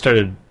why he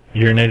started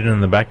urinating in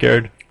the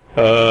backyard?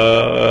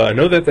 I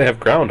know that they have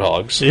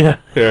groundhogs. Yeah.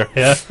 Yeah.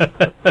 Yeah.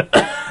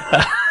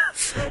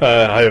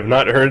 I have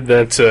not heard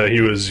that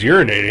he was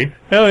urinating.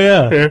 Oh,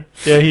 yeah. Yeah.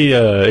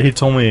 Yeah, he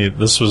told me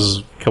this was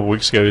a couple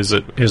weeks ago. He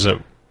was at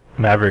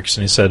Mavericks,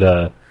 and he said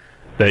that,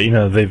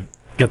 they've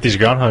got these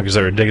groundhogs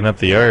that were digging up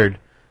the yard.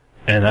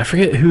 And I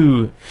forget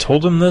who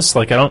told him this.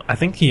 I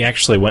think he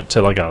actually went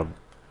to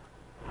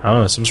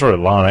some sort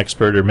of lawn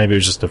expert, or maybe it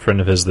was just a friend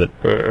of his that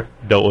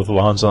dealt with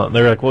lawns. And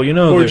they were like, well,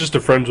 or just a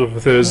friend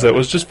of his that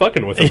was just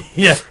fucking with him.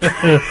 Yeah.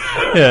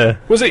 Yeah.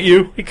 Was it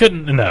you? He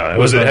couldn't, no.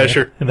 Was it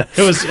Hesher? No,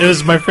 it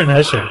was my friend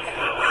Hesher.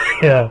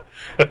 Yeah.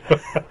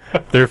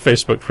 They're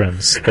Facebook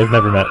friends. They've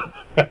never met.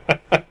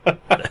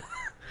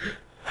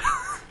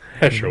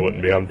 Hesher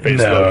wouldn't be on Facebook.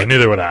 No,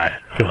 neither would I.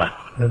 Come on.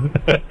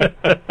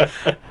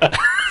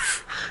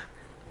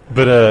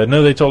 But,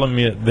 no, they told him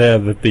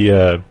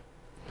that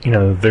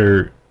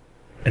they're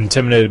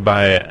intimidated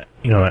by, an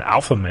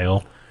alpha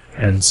male.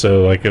 And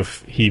so,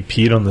 if he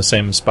peed on the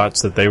same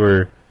spots that they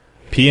were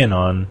peeing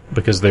on,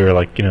 because they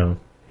were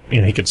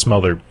he could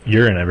smell their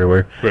urine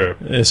everywhere. Yeah.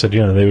 They said,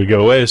 they would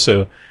go away.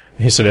 So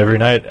he said every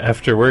night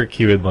after work,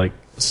 he would,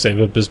 save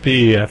up his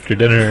pee after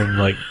dinner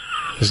and,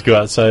 just go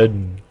outside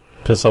and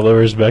piss all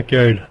over his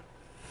backyard.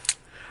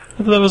 I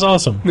thought that was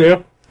awesome.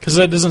 Yeah. Because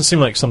that doesn't seem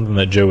like something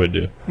that Joe would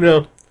do.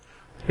 No.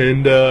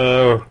 And,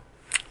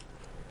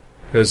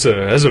 as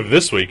of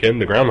this weekend,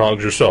 the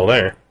groundhogs are still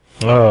there.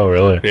 Oh,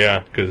 really? Yeah,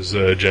 because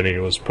Jenny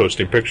was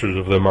posting pictures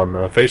of them on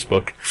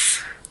Facebook.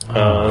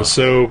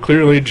 So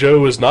clearly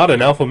Joe is not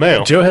an alpha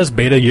male. Joe has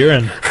beta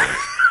urine.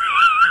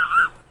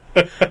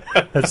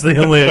 That's the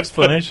only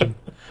explanation.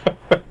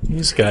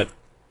 He's got...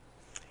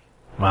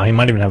 Wow, he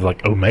might even have,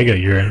 omega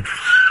urine.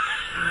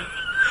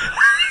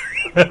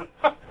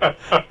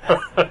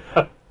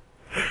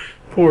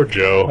 Poor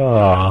Joe.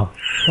 Oh,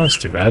 that's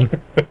too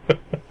bad.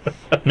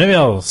 Maybe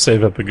I'll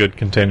save up a good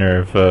container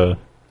of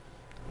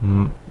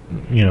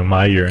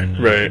my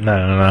urine. Right. No,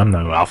 I'm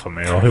no alpha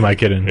male. Who am I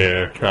kidding?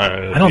 Yeah.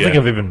 I don't think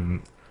I've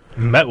even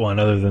met one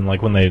other than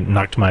like when they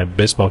knocked my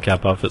baseball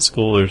cap off at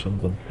school or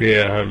something.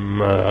 Yeah,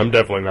 I'm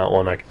definitely not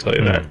one. I can tell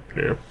you that.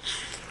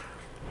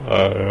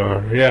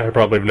 Yeah. I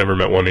probably have never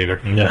met one either.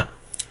 Yeah.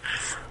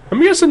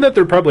 I'm guessing that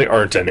there probably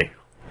aren't any.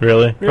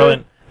 Really? Yeah.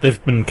 Probably.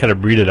 They've been kind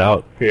of breeded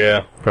out.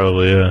 Yeah.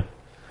 Probably. Yeah.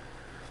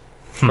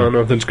 I don't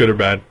know if that's good or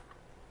bad.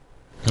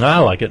 I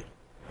like it.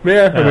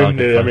 Yeah.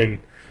 I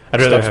mean, I'd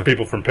rather stops have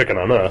people from picking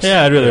on us.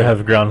 Yeah, I'd rather have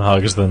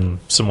groundhogs than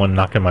someone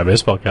knocking my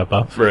baseball cap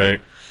off. Right.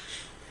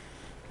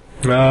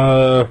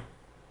 I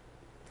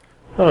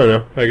don't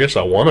know. I guess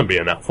I want to be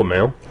an alpha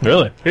male.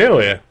 Really? Yeah, oh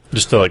yeah.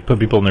 Just to like put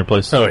people in their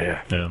place. Oh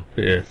yeah. Yeah.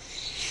 Yeah.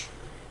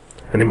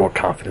 I need more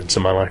confidence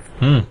in my life.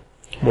 Hmm.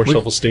 More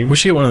self-esteem. We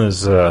should get one of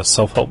those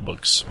self-help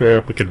books. Yeah.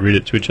 We could read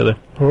it to each other.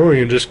 Or we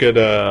can just get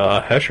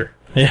a Hesher.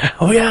 Yeah.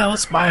 Oh yeah.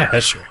 Let's buy a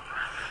Hesher.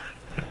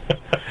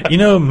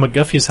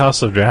 McGuffey's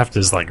House of Draft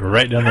is like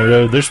right down the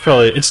road.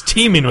 It's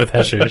teeming with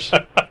Heschers.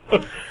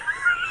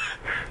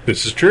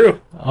 This is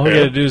true. All we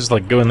gotta do is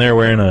like go in there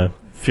wearing a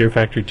Fear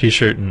Factory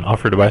t-shirt and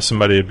offer to buy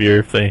somebody a beer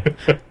if they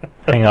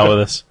hang out with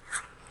us.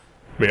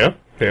 Yeah.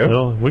 Yeah.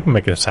 Well, we can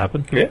make this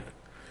happen. Yeah.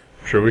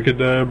 I'm sure we could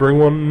bring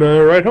one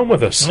right home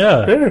with us.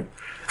 Yeah.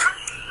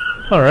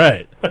 All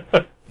right.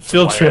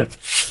 Field trip.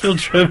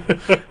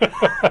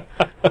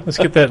 Let's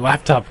get that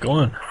laptop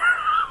going.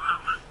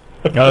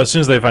 As soon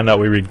as they find out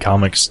we read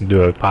comics and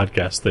do a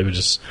podcast, they would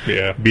just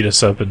beat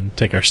us up and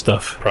take our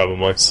stuff.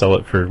 Probably. Sell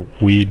it for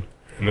weed.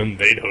 And then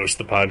they'd host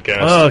the podcast.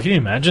 Oh, can you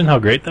imagine how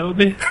great that would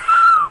be?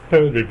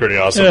 That would be pretty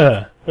awesome.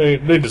 Yeah. They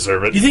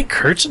deserve it. You think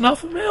Kurt's an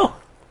alpha male?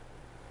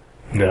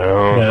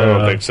 No, I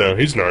don't think so.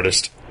 He's an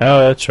artist.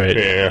 Oh, that's right.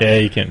 Yeah.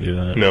 You can't do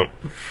that. No.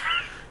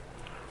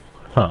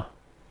 Huh.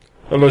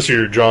 Unless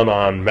you're drawn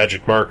on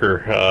magic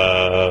marker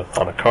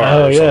on a car.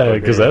 Oh, or yeah,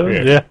 something. because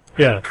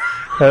yeah.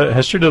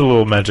 Hester did a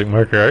little magic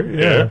marker art.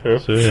 Yeah.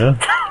 So,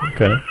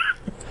 okay.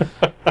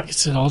 I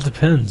guess it all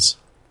depends.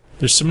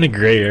 There's so many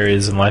gray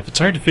areas in life, it's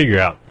hard to figure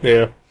out.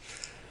 Yeah.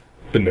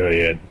 But no,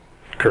 yeah,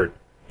 Kurt.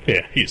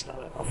 Yeah, he's not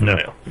an alpha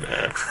male.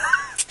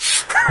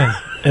 Nah.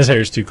 His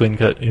hair's too clean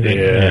cut.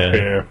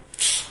 Yeah.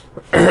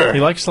 He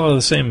likes a lot of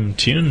the same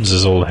tunes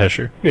as old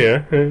Hesher.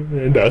 Yeah,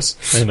 it does.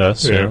 It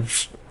does, yeah.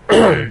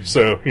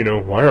 So,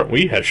 why aren't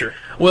we Hesher?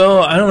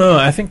 Well, I don't know.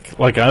 I think,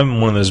 I'm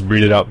one of those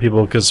breeded out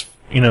people because,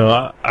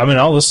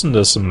 I'll listen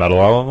to some metal.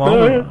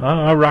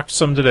 I'll rock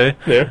some today.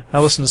 Yeah.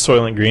 I'll listen to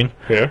Soylent Green.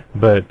 Yeah.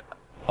 But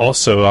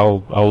also,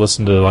 I'll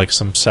listen to,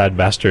 some sad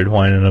bastard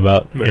whining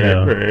about,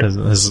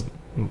 his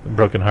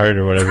broken heart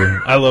or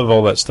whatever. I love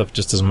all that stuff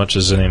just as much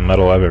as any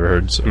metal I've ever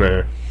heard. So,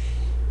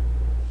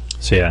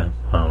 yeah,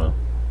 I don't know.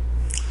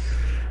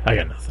 I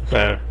got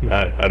nothing.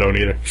 I don't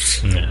either.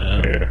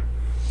 Yeah.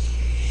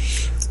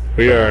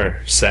 We are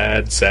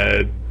sad,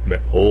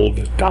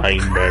 old,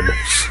 dying men.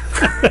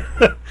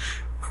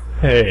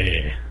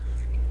 Hey.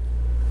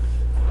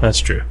 That's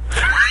true.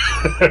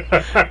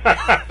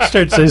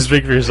 Start to say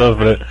speak for yourself,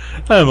 but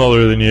I'm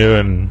older than you,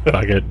 and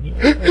fuck it.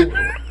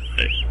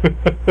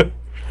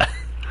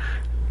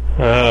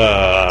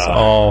 It's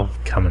all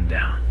coming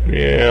down.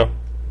 Yeah.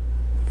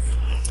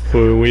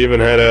 We even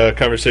had a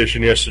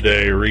conversation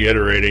yesterday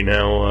reiterating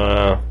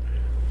how,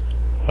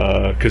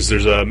 because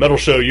there's a metal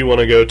show you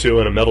want to go to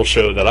and a metal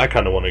show that I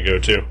kind of want to go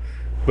to.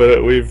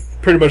 But we've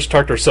pretty much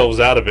talked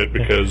ourselves out of it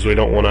because we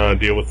don't want to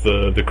deal with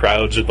the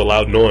crowds or the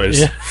loud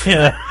noise.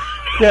 Yeah,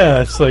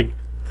 it's like,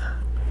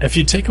 if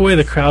you take away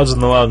the crowds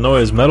and the loud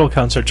noise, metal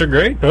concerts are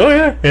great. Oh,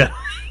 yeah.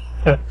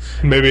 Yeah.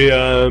 Maybe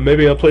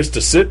a place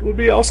to sit would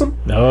be awesome.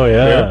 Oh,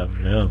 yeah.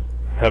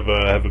 Have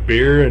a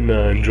beer and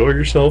enjoy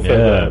yourself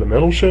at a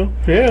metal show.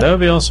 Yeah. That would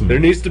be awesome. There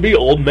needs to be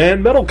old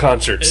man metal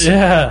concerts.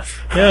 Yeah.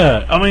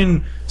 I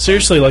mean,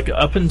 seriously,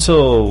 up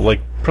until,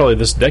 probably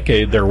this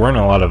decade, there weren't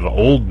a lot of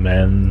old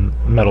man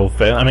metal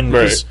fans.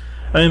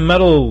 I mean,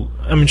 metal,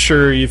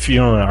 sure, if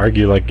you want to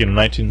argue, in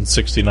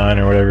 1969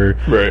 or whatever.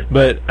 Right.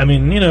 But,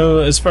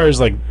 as far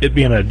as, it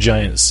being a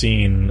giant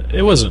scene,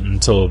 it wasn't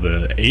until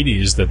the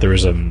 80s that there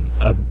was a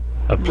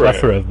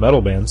plethora of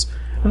metal bands.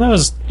 And that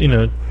was,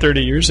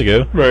 30 years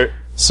ago. Right.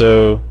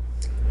 So,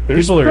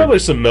 there's probably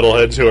some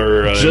metalheads who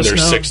are in their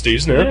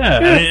 60s now. Yeah,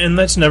 and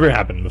that's never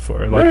happened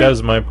before. That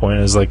was my point,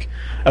 is,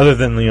 other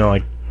than,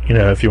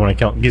 if you want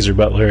to count Geezer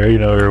Butler,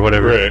 or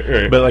whatever.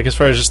 Right. But, as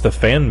far as just the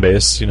fan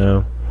base,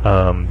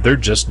 they're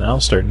just now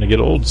starting to get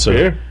old,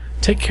 so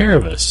take care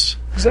of us.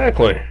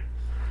 Exactly.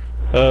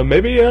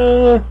 Maybe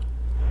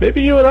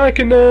you and I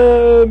can,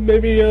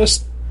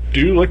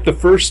 do, the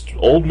first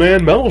old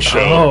man metal show.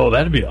 Oh,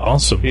 that'd be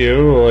awesome. See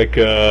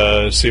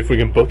if we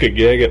can book a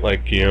gig at,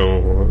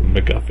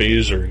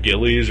 McGuffey's or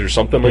Gillies or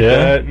something like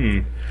that,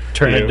 and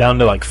turn it down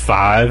to,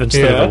 5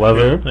 instead of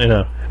 11,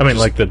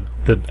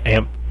 the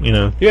amp,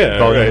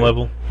 volume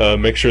level.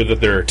 Make sure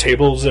that there are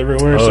tables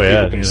everywhere so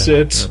people can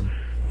sit.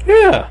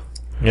 Yeah.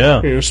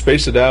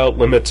 Space it out,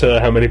 limit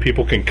how many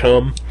people can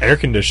come. Air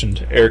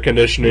conditioning.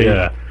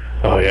 Yeah.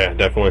 Oh, yeah,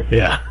 definitely.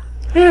 Yeah.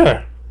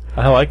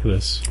 I like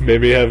this.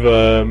 Maybe have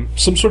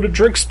some sort of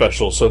drink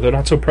special so they're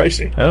not so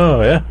pricey.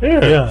 Oh, yeah.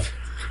 Yeah.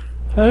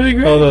 That'd be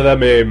great. Although that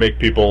may make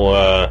people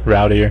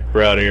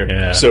Rowdier.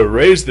 Yeah. So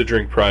raise the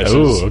drink prices.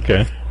 Ooh,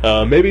 okay.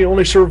 Maybe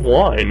only serve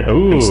wine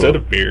Ooh. instead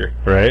of beer.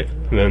 Right.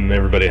 And then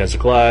everybody has a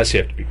glass.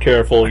 You have to be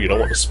careful. You don't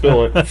want to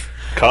spill it.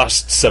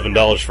 Costs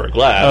 $7 for a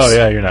glass. Oh,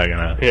 yeah, you're not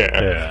gonna.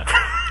 Yeah.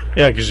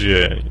 Yeah, because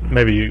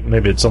maybe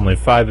it's only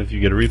 $5 if you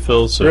get a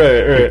refill, so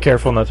Right. be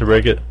careful not to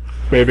break it.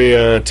 Maybe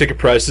ticket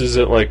prices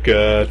at like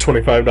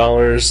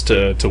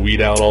 $25 to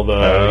weed out all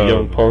the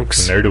young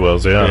punks.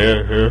 Ne'er-do-wells, yeah.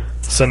 Yeah.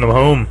 Send them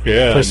home.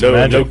 Yeah, Play some no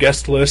Magic.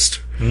 guest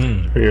list.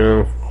 Mm. You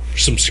know,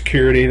 some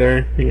security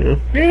there. You know,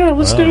 yeah,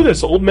 let's do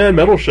this. Old man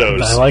metal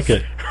shows. I like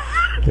it.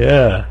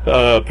 Yeah.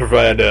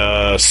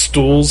 Provide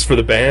stools for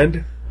the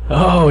band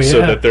Oh, yeah.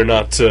 so that they're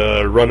not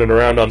running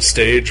around on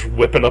stage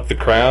whipping up the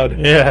crowd.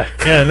 Yeah,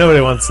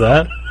 nobody wants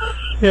that.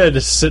 Yeah,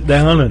 just sit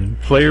down and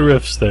play your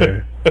riffs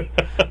there.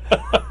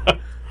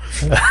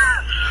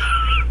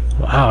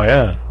 Wow,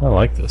 yeah, I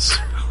like this.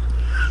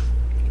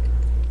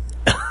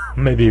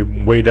 Maybe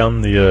way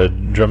down the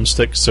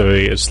drumstick so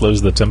it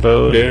slows the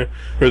tempo. Yeah,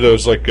 or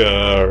those like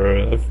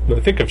I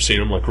think I've seen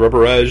them like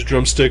rubberized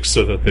drumsticks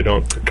so that they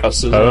don't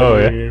concuss us. Oh,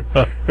 yeah.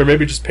 Huh. Or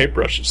maybe just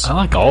paintbrushes. I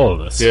like all of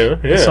this. Yeah.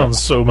 It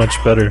sounds so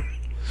much better.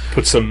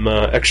 Put some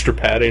extra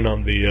padding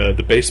on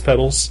the bass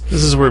pedals.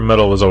 This is where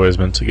metal was always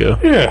meant to go.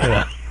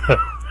 Yeah.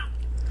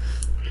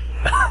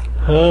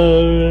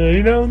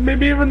 You know,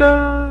 maybe even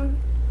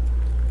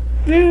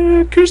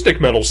acoustic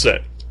metal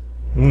set.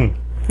 Mm.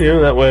 You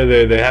know, that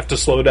way they have to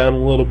slow down a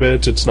little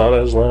bit. It's not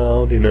as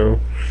loud. You know.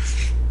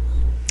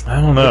 I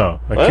don't know.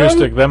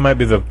 Acoustic. That might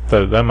be the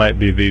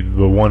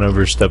one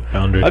overstep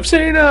boundary. I've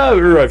seen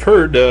or I've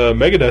heard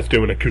Megadeth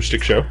do an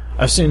acoustic show.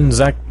 I've seen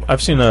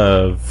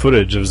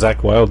footage of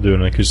Zakk Wylde do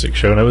an acoustic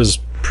show, and it was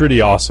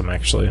pretty awesome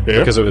actually,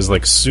 because it was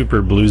like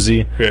super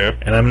bluesy. Yeah.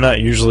 And I'm not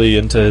usually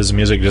into his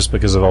music just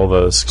because of all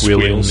the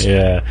squealing. Squeals.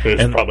 Yeah. There's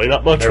and probably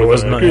not much. there with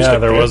was an not. acoustic, Yeah,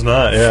 there was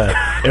not.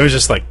 Yeah. It was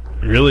just like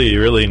really,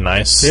 really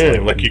nice. Yeah,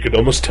 like you could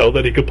almost tell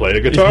that he could play a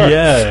guitar.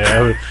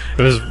 Yeah.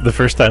 It was the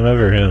first time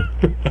ever. Yeah.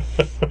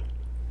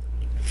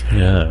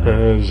 Yeah.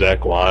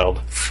 Zakk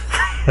Wylde.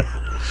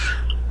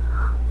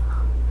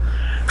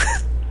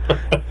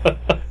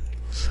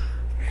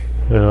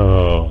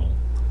 Oh.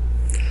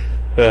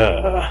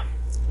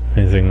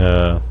 Anything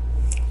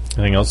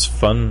else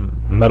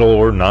fun, metal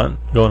or not,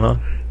 going on?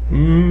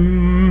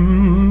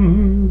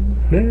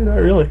 Not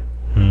really.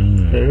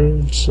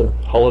 It's a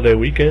holiday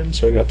weekend,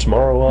 so I got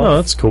tomorrow off. Oh,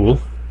 that's cool.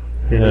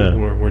 Yeah.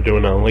 We're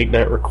doing a late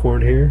night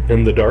record here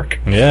in the dark.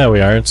 Yeah, we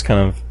are. It's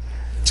kind of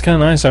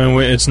nice. I mean,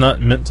 it's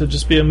not meant to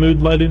just be a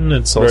mood lighting.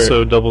 It's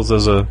also doubles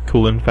as a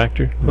cooling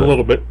factor. A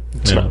little bit.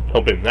 It's Yeah. not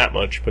helping that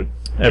much, but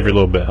Every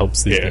little bit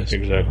helps these yeah, days.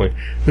 exactly.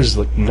 This is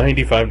like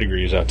 95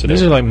 degrees out today.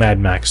 These are like Mad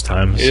Max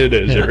times. It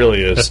is. Yeah. It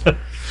really is.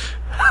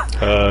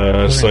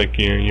 It's like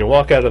you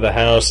walk out of the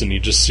house and you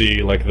just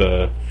see like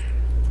that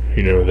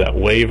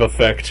wave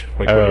effect,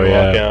 like when you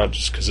walk out,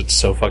 just because it's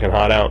so fucking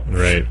hot out.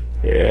 Right.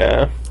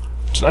 Yeah,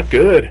 it's not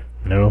good.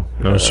 No,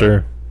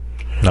 sir.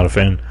 Not a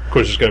fan. Of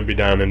course, it's going to be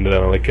down into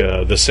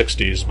the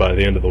 60s by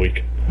the end of the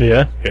week.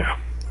 Yeah. Yeah.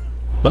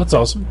 That's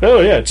awesome.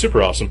 Oh yeah, it's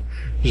super awesome.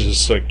 It's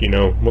just like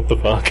what the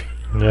fuck.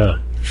 Yeah.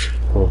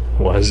 Well,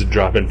 why is it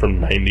dropping from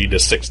 90 to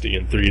 60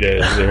 in 3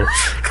 days there?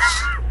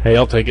 Hey,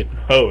 I'll take it.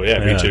 Oh yeah,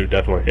 me too,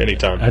 definitely,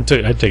 anytime. I'd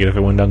take it if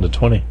it went down to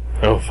 20.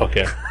 Oh fuck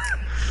yeah.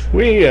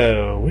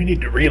 We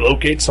need to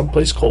relocate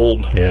someplace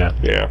cold. Yeah.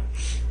 Yeah.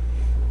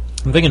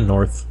 I'm thinking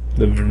north.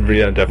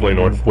 Yeah, definitely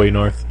north. Way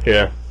north.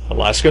 Yeah.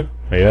 Alaska?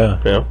 Yeah.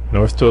 Yeah.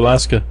 North to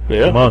Alaska.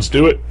 Yeah, Come on. let's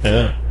do it.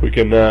 Yeah. We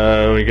can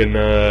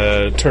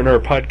turn our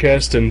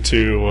podcast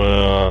into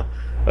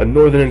a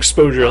northern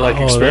exposure like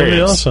experience. That'd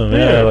be awesome.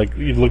 Yeah, like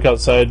you look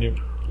outside,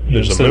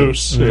 There's a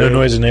moose. No Yeah.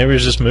 noisy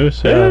neighbors, just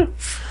moose. Yeah.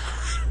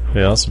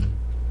 Be awesome.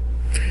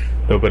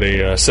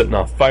 Nobody setting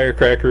off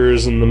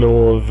firecrackers in the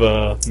middle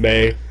of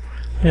May.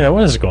 Yeah,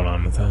 what is going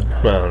on with that?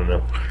 I don't know.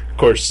 Of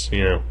course,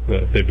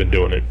 they've been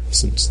doing it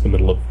since the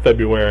middle of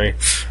February.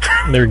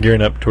 They were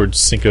gearing up towards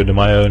Cinco de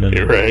Mayo, and then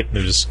You're right.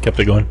 they just kept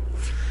it going.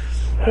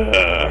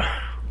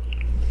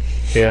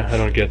 Yeah, I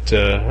don't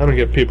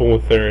get people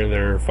with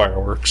their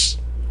fireworks.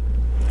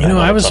 You know,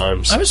 I was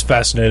times.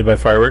 fascinated by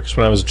fireworks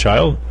when I was a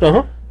child.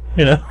 Uh-huh.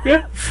 You know,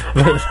 Yeah.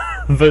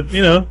 but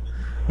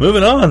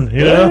moving on.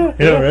 Yeah.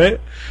 Right?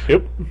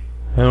 Yep.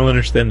 I don't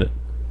understand it.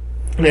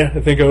 Yeah, I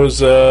think I was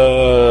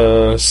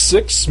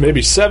 6,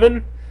 maybe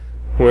 7,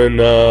 when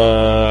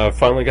I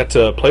finally got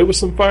to play with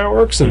some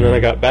fireworks, and then I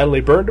got badly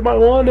burned by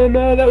one, and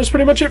that was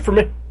pretty much it for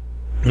me.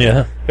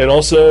 Yeah. And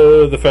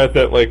also the fact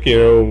that,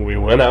 we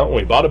went out and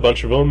we bought a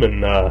bunch of them,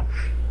 and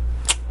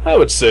I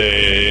would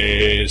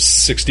say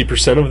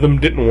 60% of them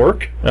didn't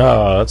work.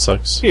 Oh, that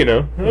sucks. It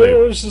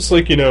was just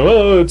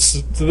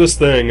it's this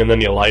thing, and then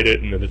you light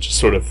it, and then it just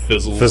sort of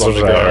fizzles on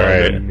the out, ground,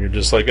 right. and you're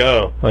just like,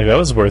 oh. Like, that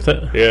was worth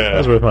it. Yeah. That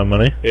was worth my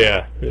money.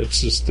 Yeah,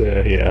 it's just,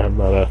 I'm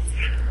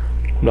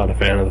not a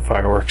fan of the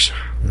fireworks.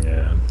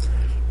 Yeah.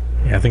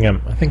 Yeah, I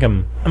think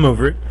I'm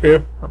over it. Yeah.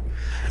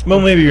 Well,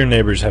 maybe your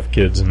neighbors have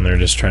kids and they're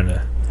just trying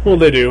to. Well,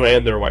 they do,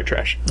 and they're white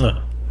trash.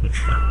 Oh.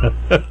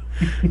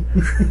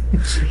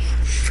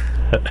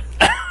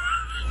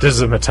 Does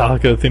the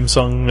Metallica theme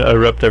song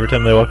erupt every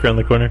time they walk around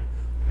the corner?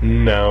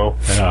 No.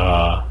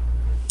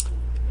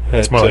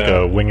 It's more like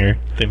a Winger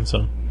theme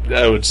song.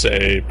 I would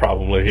say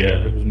probably,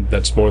 yeah.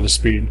 That's more the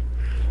speed.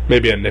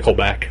 Maybe a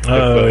Nickelback if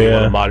you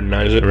want to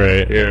modernize it.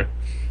 Right. Yeah.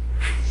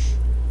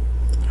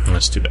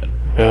 That's too bad.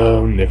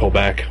 Oh,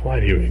 Nickelback. Why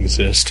do you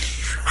exist?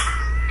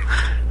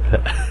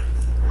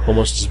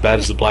 Almost as bad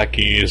as the Black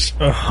Keys.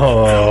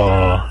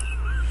 Oh,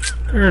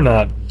 they're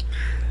not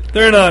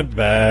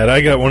bad.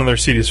 I got one of their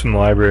CDs from the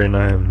library and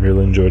I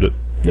really enjoyed it.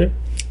 Yeah.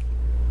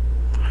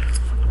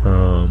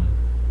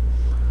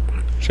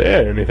 So yeah,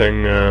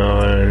 anything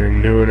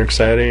new and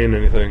exciting?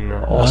 Anything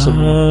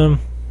awesome?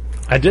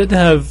 I did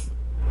have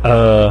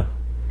a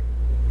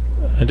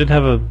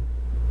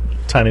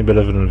tiny bit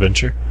of an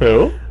adventure.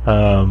 Oh?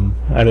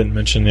 I didn't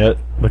mention yet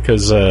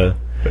because It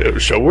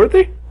was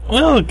show-worthy?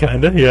 well,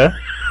 kinda, yeah.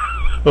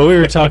 Well, we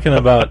were talking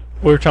about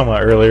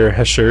earlier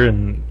Hesher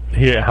and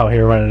how he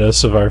reminded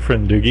us of our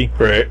friend Doogie.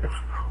 Right.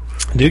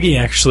 Doogie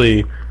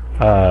actually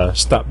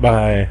stopped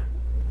by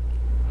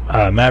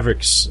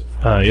Mavericks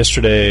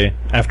yesterday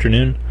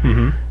afternoon.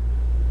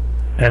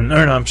 Mm-hmm.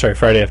 I'm sorry,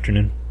 Friday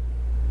afternoon.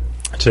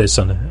 Today's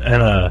Sunday.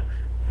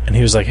 And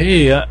he was like,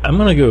 hey, I'm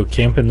going to go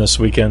camping this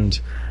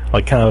weekend,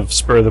 like kind of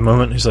spur of the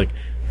moment. He's like,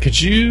 could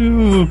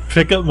you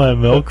pick up my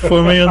milk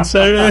for me on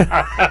Saturday?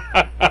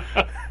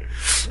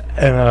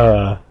 And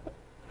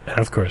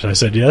of course I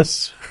said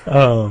yes.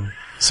 So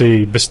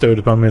he bestowed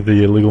upon me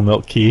the illegal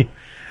milk key.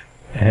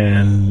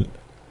 And,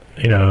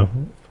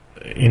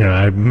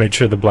 I made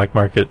sure the black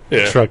market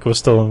truck was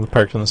still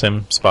parked in the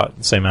same spot,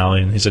 the same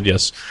alley, and he said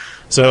yes.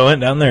 So I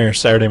went down there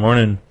Saturday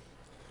morning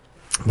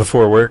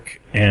before work,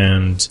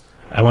 and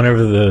I went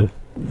over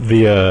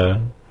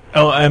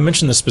I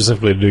mentioned this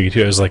specifically to Doogie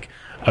too. I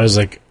was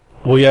like,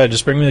 well, yeah,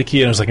 just bring me the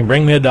key. And I was like, and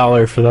bring me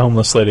 $1 for the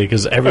homeless lady,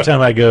 because every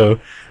time I go,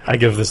 I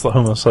give this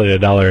homeless lady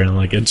 $1, and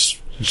like it's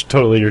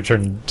totally your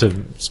turn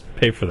to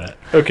pay for that.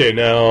 Okay,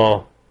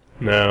 now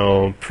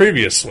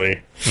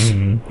previously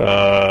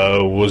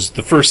was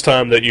the first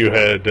time that you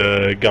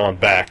had gone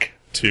back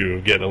to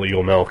get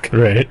illegal milk,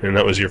 Right. and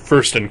that was your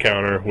first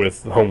encounter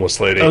with the homeless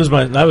lady. That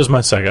was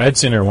my second. I'd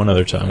seen her one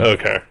other time.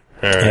 Okay,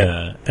 all right.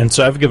 Yeah, and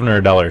so I've given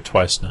her $1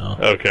 twice now.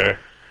 Okay,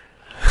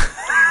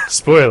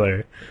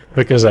 Spoiler,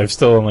 because I've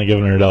still only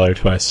given her $1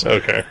 twice.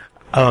 okay.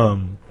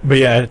 But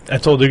yeah, I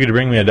told Doogie to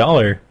bring me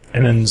 $1,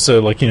 and then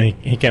so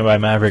he came by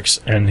Mavericks,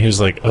 and I was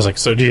like,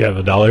 so do you have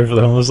 $1 for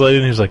the homeless lady?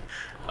 And he was like,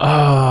 oh,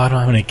 I don't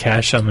have any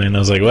cash on me. And I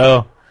was like,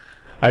 well,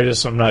 I'm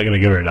not going to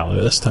give her $1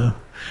 this time.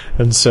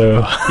 And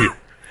so You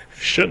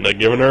shouldn't have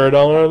given her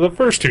 $1 the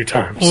first two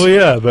times. well,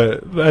 yeah,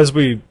 but as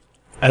we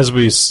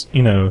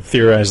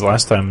theorized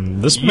last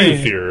time, this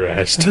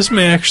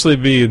may actually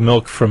be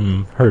milk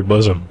from her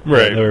bosom,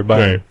 Right, that we're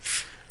buying,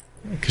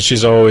 because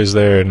she's always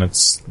there, and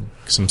it's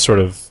some sort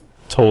of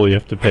toll you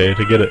have to pay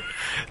to get it.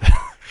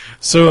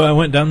 So I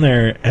went down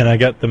there and I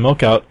got the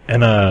milk out,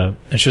 and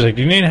she was like,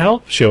 "Do you need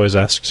help?" She always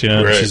asks,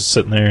 Right. She's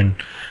sitting there,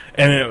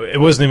 and it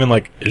wasn't even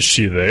like, "Is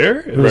she there?"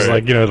 It was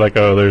Right. like,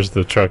 "Oh, there's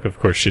the truck. Of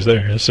course she's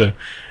there." So,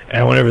 and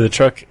I went over to the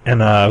truck,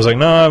 and I was like,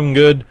 "No, I'm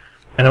good."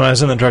 And when I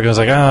was in the truck, I was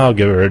like, I'll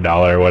give her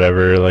 $1 or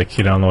whatever,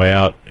 on the way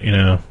out,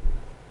 And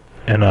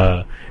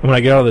when I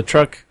get out of the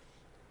truck,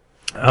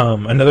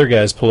 another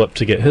guy's pulled up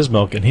to get his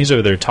milk, and he's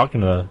over there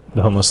talking to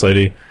the homeless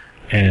lady,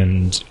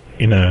 and,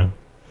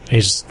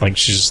 she's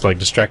just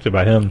distracted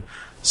by him.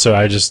 So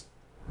I just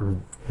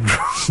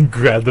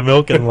grabbed the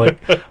milk and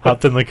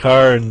hopped in the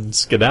car and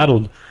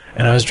skedaddled.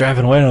 And I was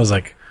driving away, and I was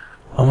like,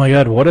 oh my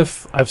god, what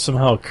if I've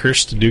somehow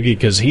cursed Doogie,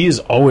 because he's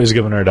always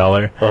given her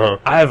 $1. Uh-huh.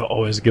 I've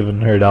always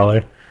given her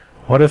 $1.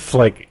 What if,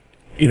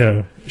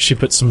 she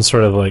put some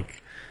sort of,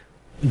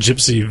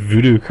 gypsy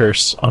voodoo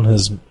curse on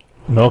his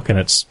milk and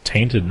it's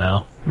tainted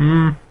now?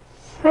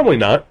 Probably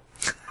not.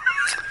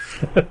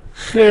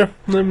 Yeah,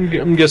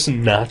 I'm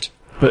guessing not.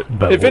 But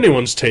If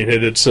anyone's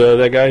tainted, it's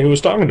that guy who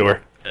was talking to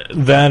her.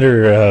 that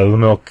or the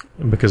milk,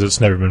 because it's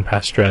never been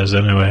pasteurized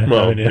anyway.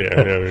 Well, I mean, yeah,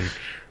 I mean,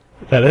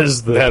 that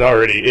is the... that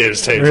already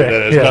is tainted. Right,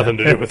 That has yeah. nothing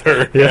to do with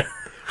her. Yeah.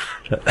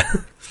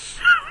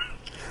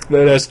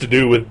 That has to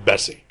do with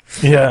Bessie.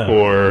 Yeah.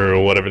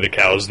 Or whatever the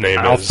cow's name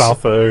is.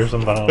 Alfalfa or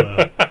something. I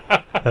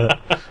don't know.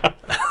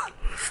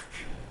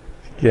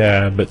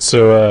 Yeah, but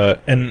so,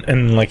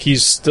 and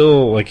he's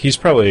still, he's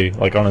probably,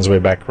 on his way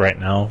back right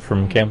now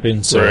from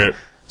camping, so, Right.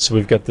 So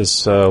we've got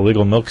this,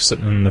 legal milk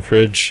sitting in the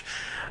fridge.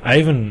 I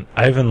even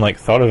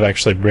thought of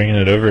actually bringing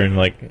it over and,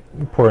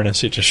 pouring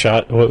us each a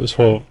shot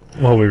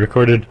while we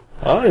recorded.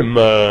 I'm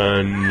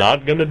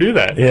not gonna do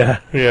that. Yeah.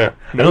 Yeah.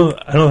 I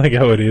don't think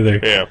I would either.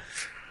 Yeah.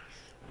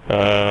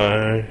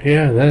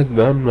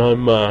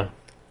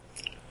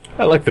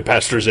 I like the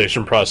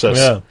pasteurization process.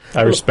 Yeah,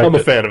 I respect I'm a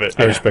it. fan of it.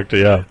 I respect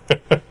it, yeah.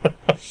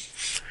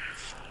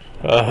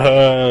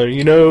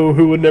 You know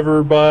who would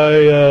never buy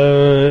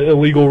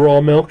illegal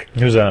raw milk?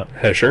 Who's that?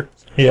 Hesher.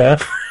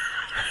 Yeah.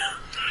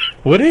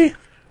 Would he?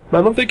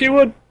 I don't think he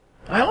would.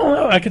 I don't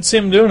know. I could see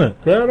him doing it.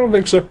 No, I don't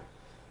think so.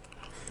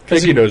 I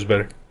think he knows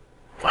better.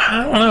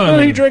 I don't know. Well,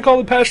 he drank all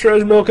the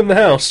pasteurized milk in the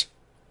house.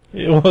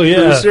 Well, For the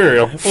yeah.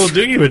 cereal. Well,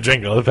 Doogie would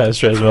drink all the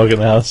pasteurized milk in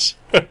the house.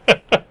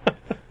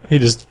 He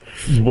just,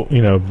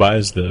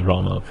 buys the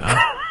raw milk.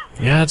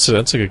 Yeah,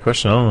 that's a good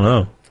question. I don't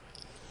know.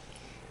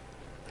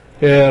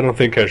 Yeah, I don't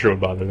think Kesher would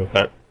bother with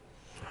that.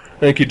 I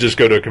think he'd just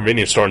go to a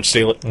convenience store and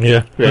steal it.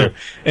 Yeah. Yeah.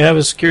 And I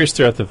was curious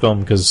throughout the film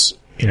because,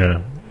 he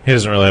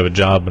doesn't really have a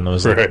job, and I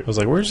was Right.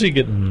 like, where's he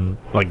getting,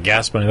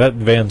 gas money? That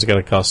van's got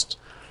to cost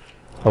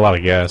a lot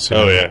of gas.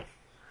 Oh, yeah.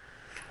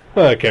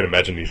 Well, I can't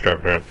imagine he's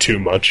driving around too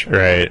much.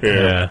 Right,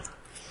 yeah.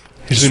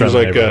 He Just seems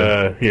around like,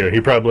 the neighborhood.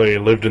 he probably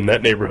lived in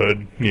that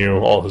neighborhood,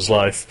 all his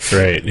life.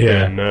 Right,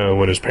 yeah. And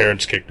when his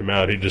parents kicked him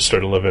out, he just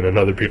started living in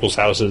other people's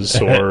houses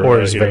or, Or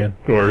his van.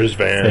 Or his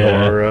van,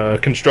 Yeah. or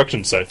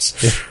construction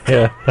sites.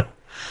 Yeah.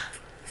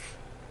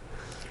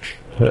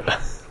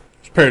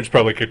 His parents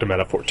probably kicked him out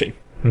at 14.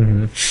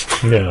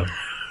 Yeah.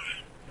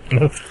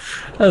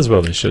 As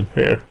well they should.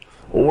 Yeah.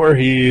 Or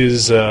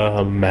he's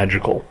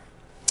magical.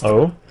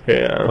 Oh?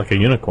 Yeah. Like a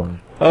unicorn.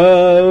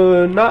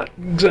 Not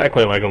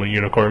exactly like a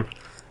unicorn.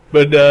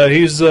 But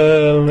he's,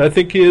 I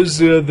think he is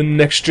the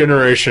next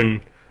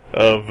generation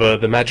of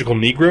the magical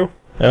Negro.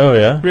 Oh,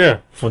 yeah? Yeah.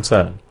 What's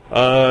that?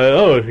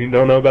 You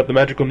don't know about the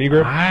magical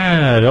Negro?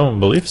 I don't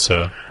believe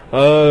so.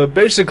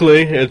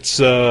 Basically, it's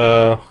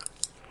a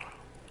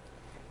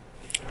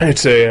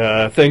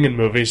thing in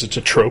movies. It's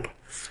a trope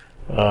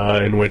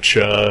in which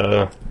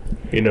there's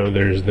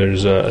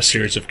a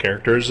series of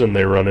characters, and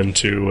they run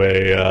into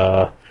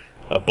a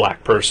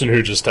black person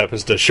who just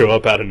happens to show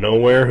up out of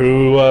nowhere,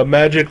 who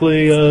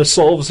magically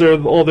solves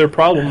all their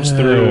problems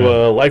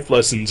through life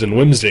lessons and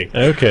whimsy.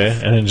 Okay,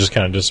 and it just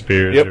kind of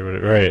disappears. Yep. Or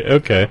whatever. Right.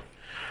 Okay.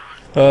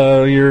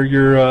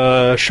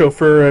 Your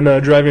chauffeur in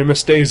Driving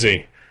Miss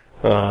Daisy.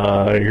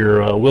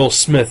 You're Will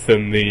Smith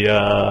in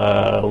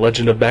the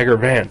Legend of Bagger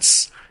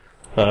Vance.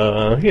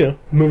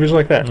 Movies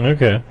like that.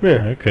 Okay.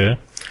 Yeah. Okay.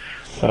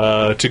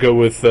 To go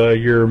with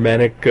your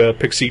manic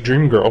pixie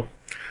dream girl.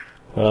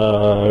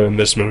 In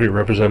this movie,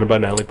 represented by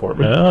Natalie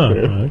Portman. Oh.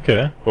 Yeah.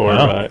 Okay. Or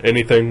Wow.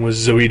 anything with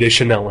Zooey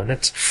Deschanel in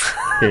it.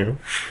 Yeah.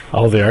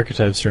 All the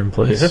archetypes are in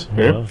place.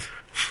 Yeah. Wow.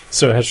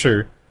 So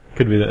Hesher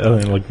could be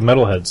like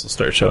metalheads will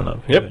start showing up.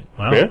 Yep.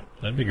 Wow. Yeah.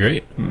 That'd be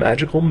great.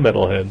 Magical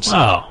metalheads.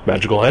 Wow.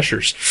 Magical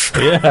Heschers.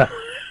 Yeah.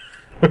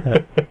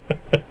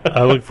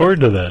 I look forward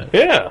to that.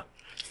 Yeah.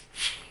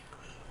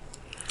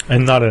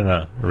 And not in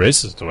a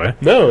racist way.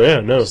 No,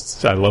 yeah, no.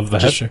 I love the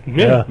Hesher.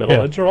 Yeah,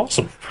 metalheads are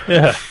awesome.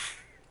 Yeah.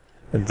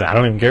 I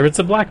don't even care if it's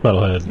a black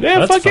metalhead. Yeah,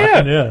 That's fuck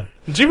fine, yeah. Yeah.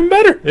 It's even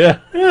better. Yeah.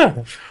 Yeah.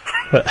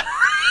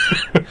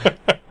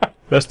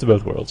 Best of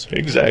both worlds.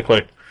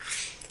 Exactly.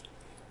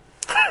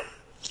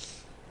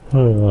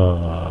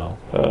 Oh.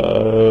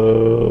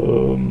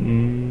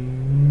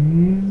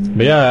 Um,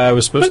 But yeah, I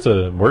was supposed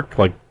to work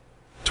like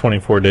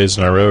 24 days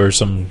in a row or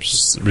some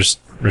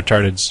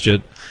retarded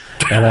shit.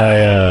 And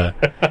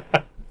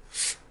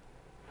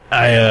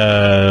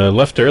I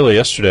left early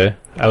yesterday.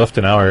 I left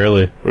an hour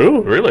early.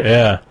 Ooh, really?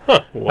 Yeah.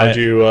 Huh. Why'd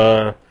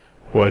you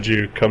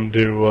come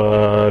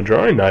to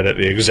drawing night at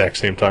the exact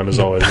same time as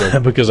always?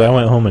 Then? Because I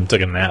went home and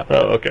took a nap.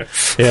 Oh, okay.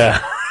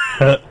 Yeah.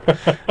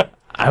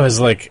 I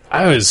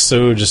was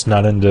so just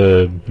not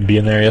into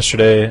being there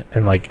yesterday,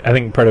 and I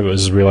think part of it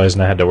was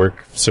realizing I had to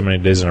work so many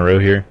days in a row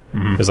here.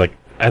 Because I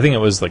think it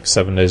was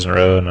 7 days in a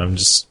row, and I'm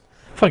just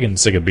fucking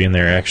sick of being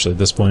there actually at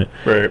this point.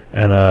 Right.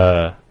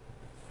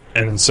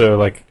 And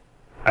so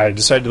I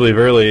decided to leave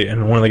early,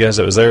 and one of the guys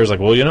that was there was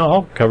like, "Well,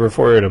 I'll cover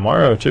for you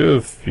tomorrow too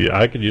if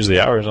I could use the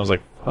hours." And I was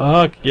like,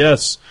 "Fuck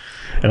yes!"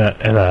 And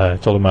I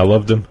told him I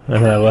loved him,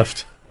 and then I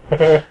left.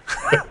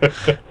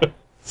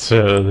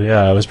 So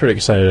yeah, I was pretty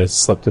excited. I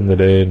slept in the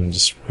day and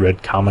just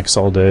read comics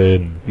all day,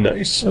 and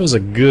Nice. it was a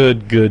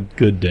good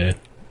day.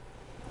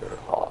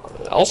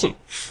 Awesome.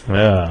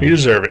 Yeah, You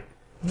deserve it.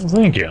 well,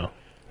 thank you.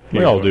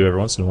 We all do every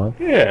once in a while.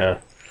 Yeah.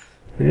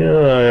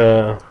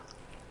 Yeah,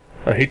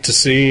 I hate to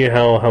see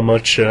how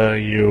much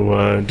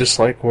you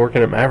dislike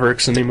working at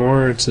Mavericks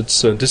anymore. It's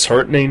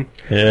disheartening.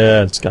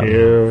 Yeah, it's got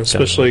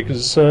Especially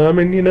because,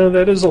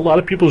 that is a lot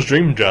of people's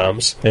dream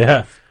jobs.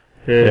 Yeah,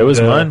 And, it was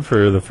mine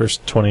for the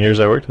first 20 years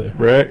I worked there.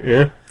 Right,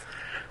 yeah.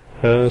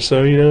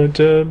 So, it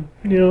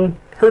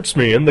hurts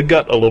me in the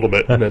gut a little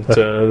bit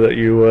that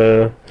you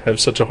have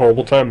such a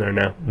horrible time there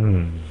now.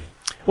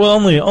 Well,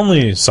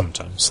 only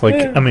sometimes.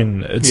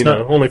 It's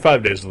not only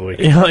 5 days of the week.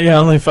 Yeah,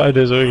 only 5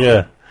 days a week.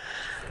 Yeah.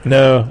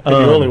 No, And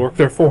you only work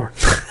there 4.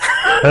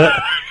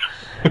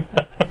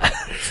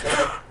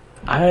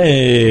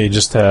 I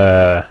just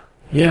yeah.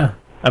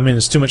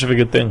 It's too much of a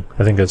good thing.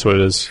 I think that's what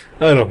it is.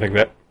 I don't think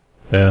that.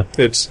 Yeah.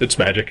 It's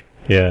magic.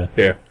 Yeah.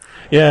 Yeah.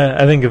 Yeah,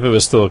 I think if it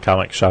was still a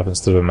comic shop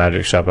instead of a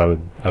magic shop, I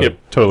would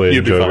totally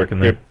You'd be enjoy fine. working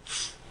there. Yep.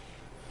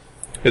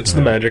 It's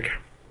the magic.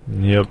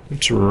 Yep.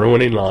 It's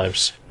ruining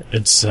lives.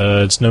 It's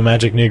no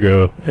Magic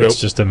Negro. It's Nope.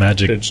 just a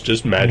magic. It's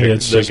just magic.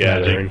 It's The just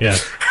Gathering.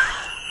 magic.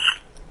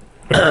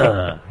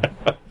 Yeah.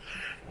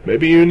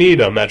 Maybe you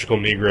need a magical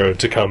Negro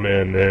to come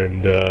in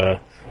and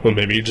Well,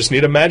 maybe you just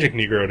need a magic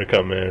Negro to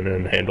come in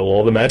and handle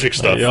all the magic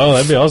stuff. Oh,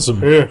 that'd be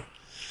awesome. Yeah.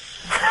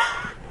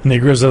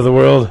 Negroes of the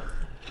world,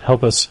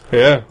 help us.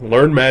 Yeah,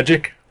 learn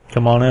magic,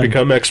 Come on in.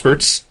 become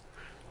experts,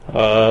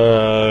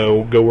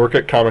 go work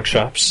at comic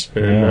shops,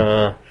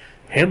 and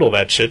handle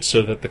that shit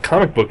so that the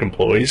comic book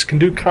employees can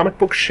do comic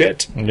book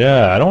shit.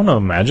 Yeah, I don't know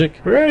magic.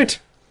 Right.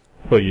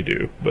 Well, you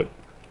do, but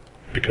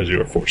because you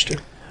were forced to.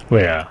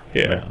 Well,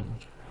 Yeah.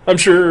 I'm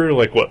sure,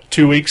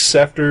 2 weeks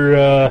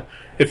after,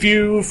 if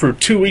you, for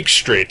 2 weeks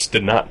straight,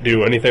 did not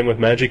do anything with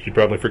magic, you'd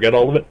probably forget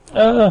all of it.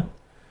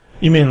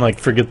 You mean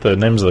forget the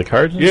names of the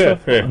cards and Yeah,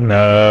 stuff? yeah.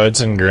 No,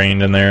 it's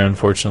ingrained in there,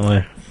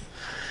 unfortunately.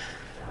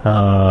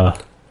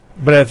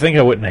 But I think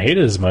I wouldn't hate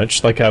it as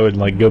much. I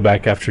would go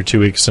back after 2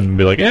 weeks and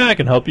be like, yeah, I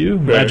can help you,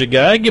 magic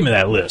guy. Give me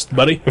that list,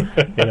 buddy.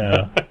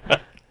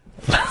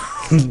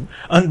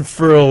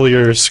 Unfurl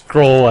your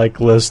scroll-like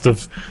list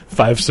of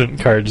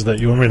 5-cent cards that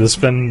you want me to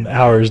spend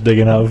hours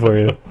digging out for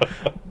you.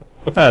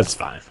 That's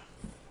fine.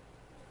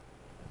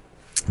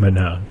 But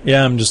no,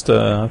 yeah, I'm just.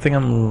 I think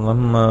I'm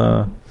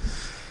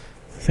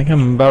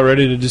about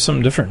ready to do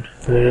something different.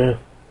 Yeah.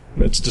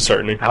 That's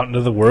disheartening. Out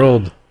into the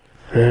world,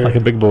 Yeah. like a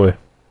big boy.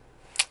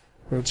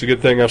 It's a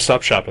good thing I've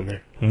stopped shopping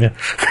there. Yeah.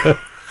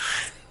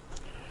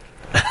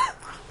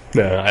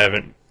 No, I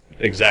haven't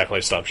exactly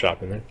stopped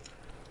shopping there.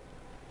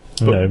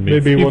 No,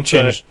 maybe you've once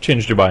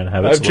changed your buying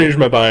habits. I've changed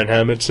my buying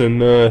habits,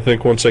 and I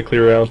think once I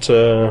clear out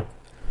all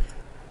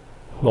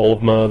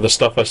of the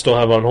stuff I still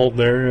have on hold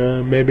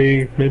there,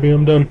 maybe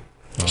I'm done.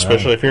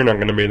 Especially if you're not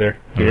going to be there.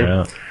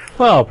 Yeah.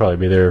 Well, I'll probably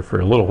be there for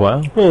a little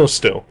while. Well,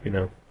 still,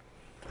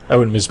 I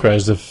wouldn't be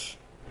surprised if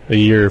a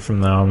year from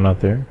now I'm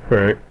not there.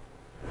 Right.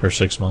 For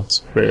 6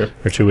 months. Yeah.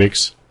 Or 2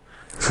 weeks.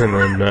 And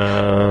then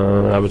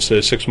I would say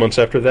 6 months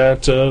after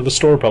that, the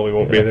store probably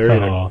won't be there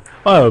either. Oh.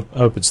 I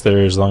hope it's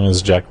there as long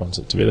as Jack wants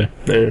it to be there.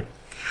 Yeah.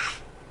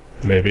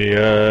 Maybe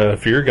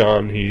if you're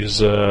gone, he's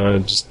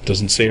just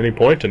doesn't see any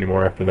point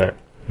anymore after that.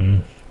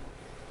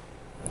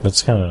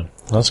 That's kind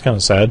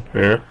of sad.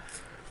 Yeah.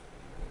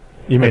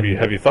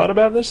 Have you thought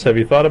about this? Have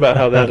you thought about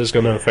how that is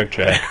going to affect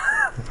Jack?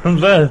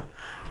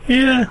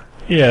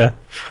 Yeah.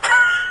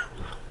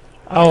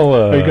 I'll.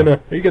 Are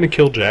you gonna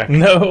kill Jack?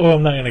 No,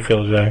 I'm not gonna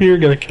kill Jack. You're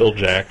gonna kill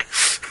Jack.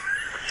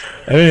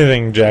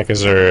 Anything Jack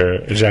is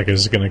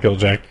gonna kill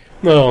Jack.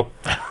 Well,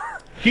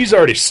 he's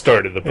already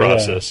started the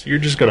process. You're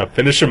just gonna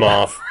finish him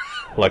off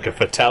like a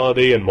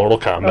fatality in Mortal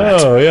Kombat.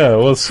 Oh yeah,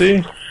 well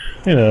see,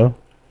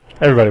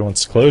 everybody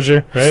wants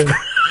closure, right?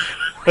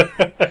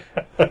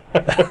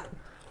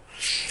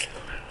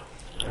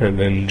 And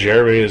then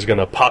Jeremy is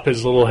gonna pop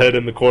his little head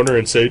in the corner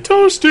and say,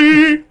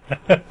 "Toasty!"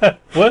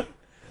 What?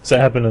 Does that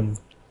happen in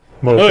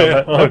Mortal Kombat? Yeah.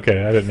 Uh-huh.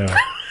 Okay, I didn't know.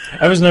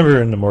 I was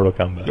never into Mortal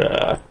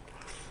Kombat.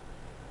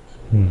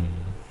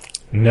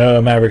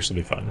 No, Mavericks will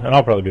be fun, and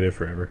I'll probably be there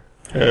forever.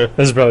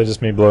 This is probably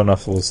just me blowing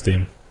off a little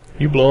steam.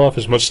 You blow off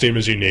as much steam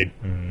as you need.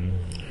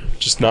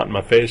 Just not in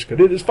my face,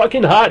 because it is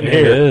fucking hot in It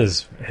here.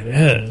 is.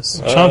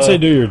 Chauncey,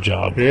 do your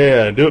job.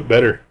 Yeah, do it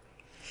better.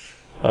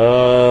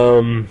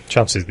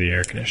 Chauncey's the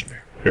air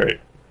conditioner. Right.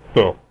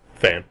 Well,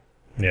 fan.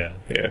 Yeah.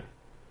 Yeah.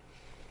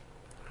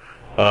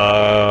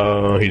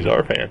 He's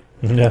our fan.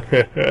 Yeah.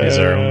 He's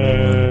our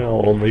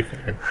only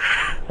fan.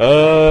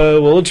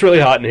 Well, it's really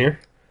hot in here.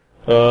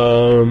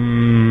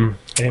 Even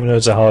though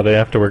it's a holiday, I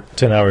have to work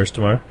 10 hours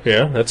tomorrow.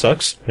 Yeah, that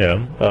sucks.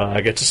 Yeah.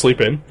 I get to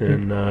sleep in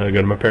and go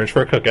to my parents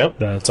for a cookout.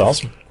 That's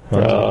awesome.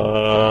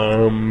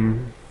 I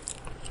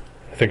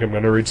think I'm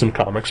going to read some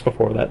comics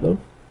before that, though.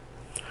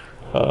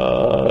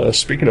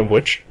 Speaking of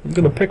which, I'm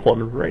going to pick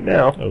one right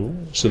now,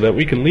 so that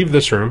we can leave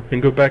this room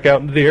and go back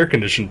out into the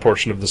air-conditioned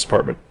portion of this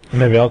apartment.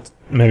 Maybe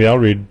I'll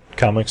read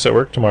comics at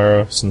work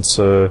tomorrow since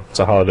it's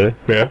a holiday.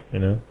 Yeah.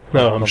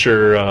 No, I'm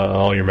sure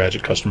all your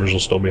Magic customers will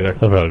still be there.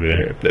 They'll probably be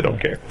there. Yeah, they don't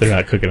care. They're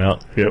not cooking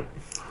out. Yep.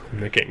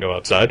 And they can't go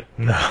outside.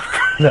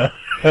 No.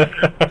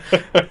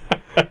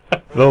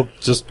 They'll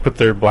just put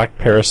their black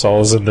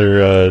parasols in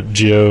their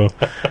Geo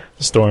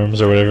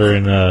Storms or whatever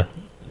and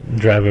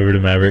drive over to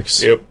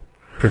Mavericks. Yep.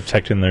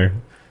 Protecting their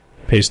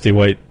pasty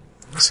white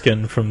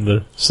skin from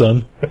the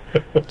sun.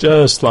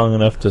 Just long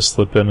enough to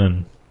slip in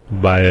and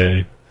buy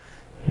a,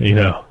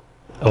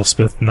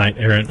 Elspeth Knight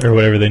Errant or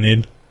whatever they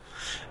need.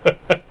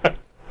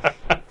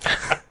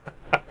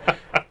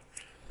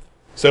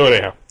 So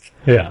anyhow.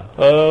 Yeah.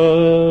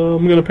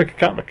 I'm going to pick a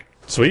comic.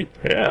 Sweet.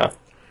 Yeah.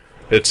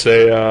 It's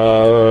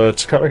a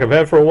comic I've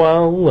had for a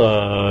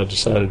while.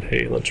 Decided,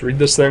 hey, let's read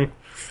this thing.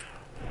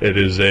 It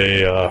is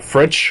a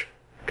French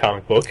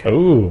comic book.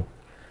 Ooh.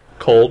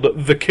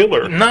 Called The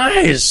Killer.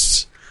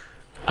 Nice!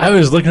 I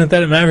was looking at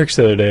that at Mavericks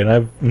the other day, and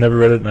I've never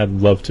read it, and I'd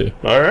love to.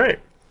 All right.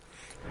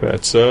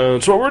 That's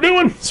what we're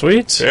doing.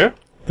 Sweet. Yeah.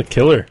 The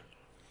Killer.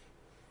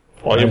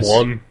 Volume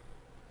 1.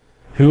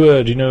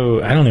 Who, do you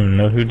know, I don't even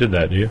know who did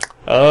that, do you?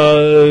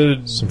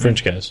 Some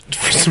French guys.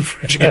 Some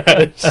French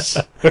guys.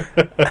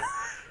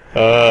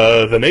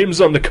 The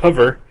name's on the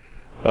cover.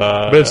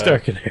 But it's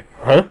dark in here.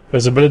 Huh?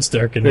 But it's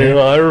dark in here.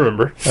 Yeah, I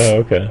remember.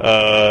 Oh, okay.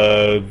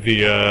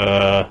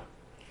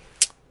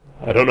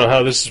 I don't know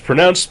how this is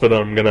pronounced, but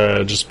I'm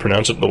gonna just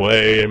pronounce it the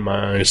way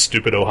my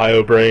stupid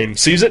Ohio brain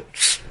sees it.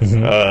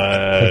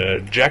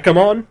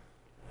 Jackamon.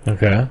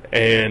 Okay.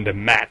 And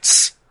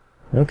Matz.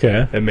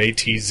 Okay.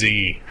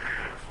 M-A-T-Z.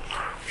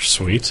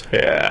 Sweet.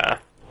 Yeah.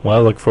 Well,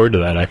 I look forward to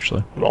that,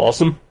 actually.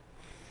 Awesome.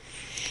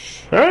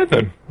 Alright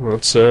then.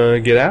 Let's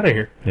get out of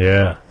here.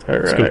 Yeah.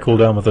 Let's go cool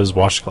down with those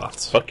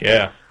washcloths. Fuck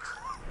yeah.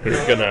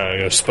 We're gonna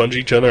go sponge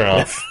each other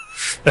off.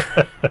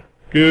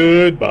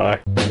 Goodbye.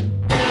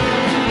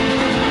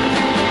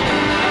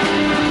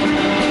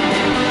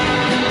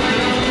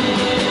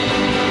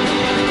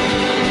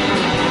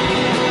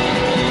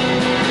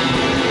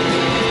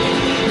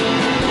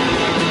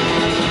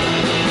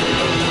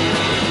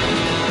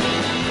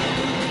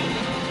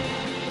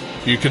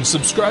 You can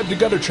subscribe to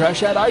Gutter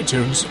Trash at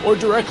iTunes or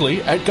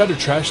directly at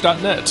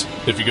guttertrash.net.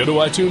 If you go to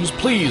iTunes,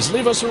 please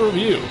leave us a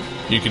review.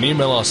 You can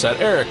email us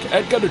at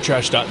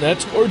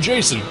eric@guttertrash.net or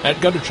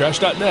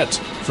jason@guttertrash.net.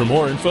 For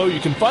more info, you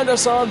can find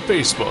us on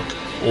Facebook,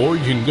 or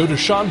you can go to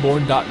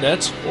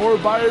seanborn.net or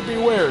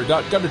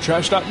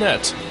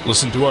buyerbeware.guttertrash.net.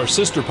 Listen to our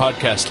sister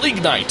podcast,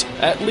 League Night,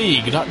 at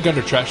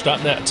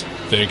league.guttertrash.net.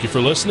 Thank you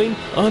for listening.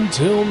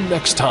 Until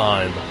next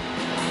time.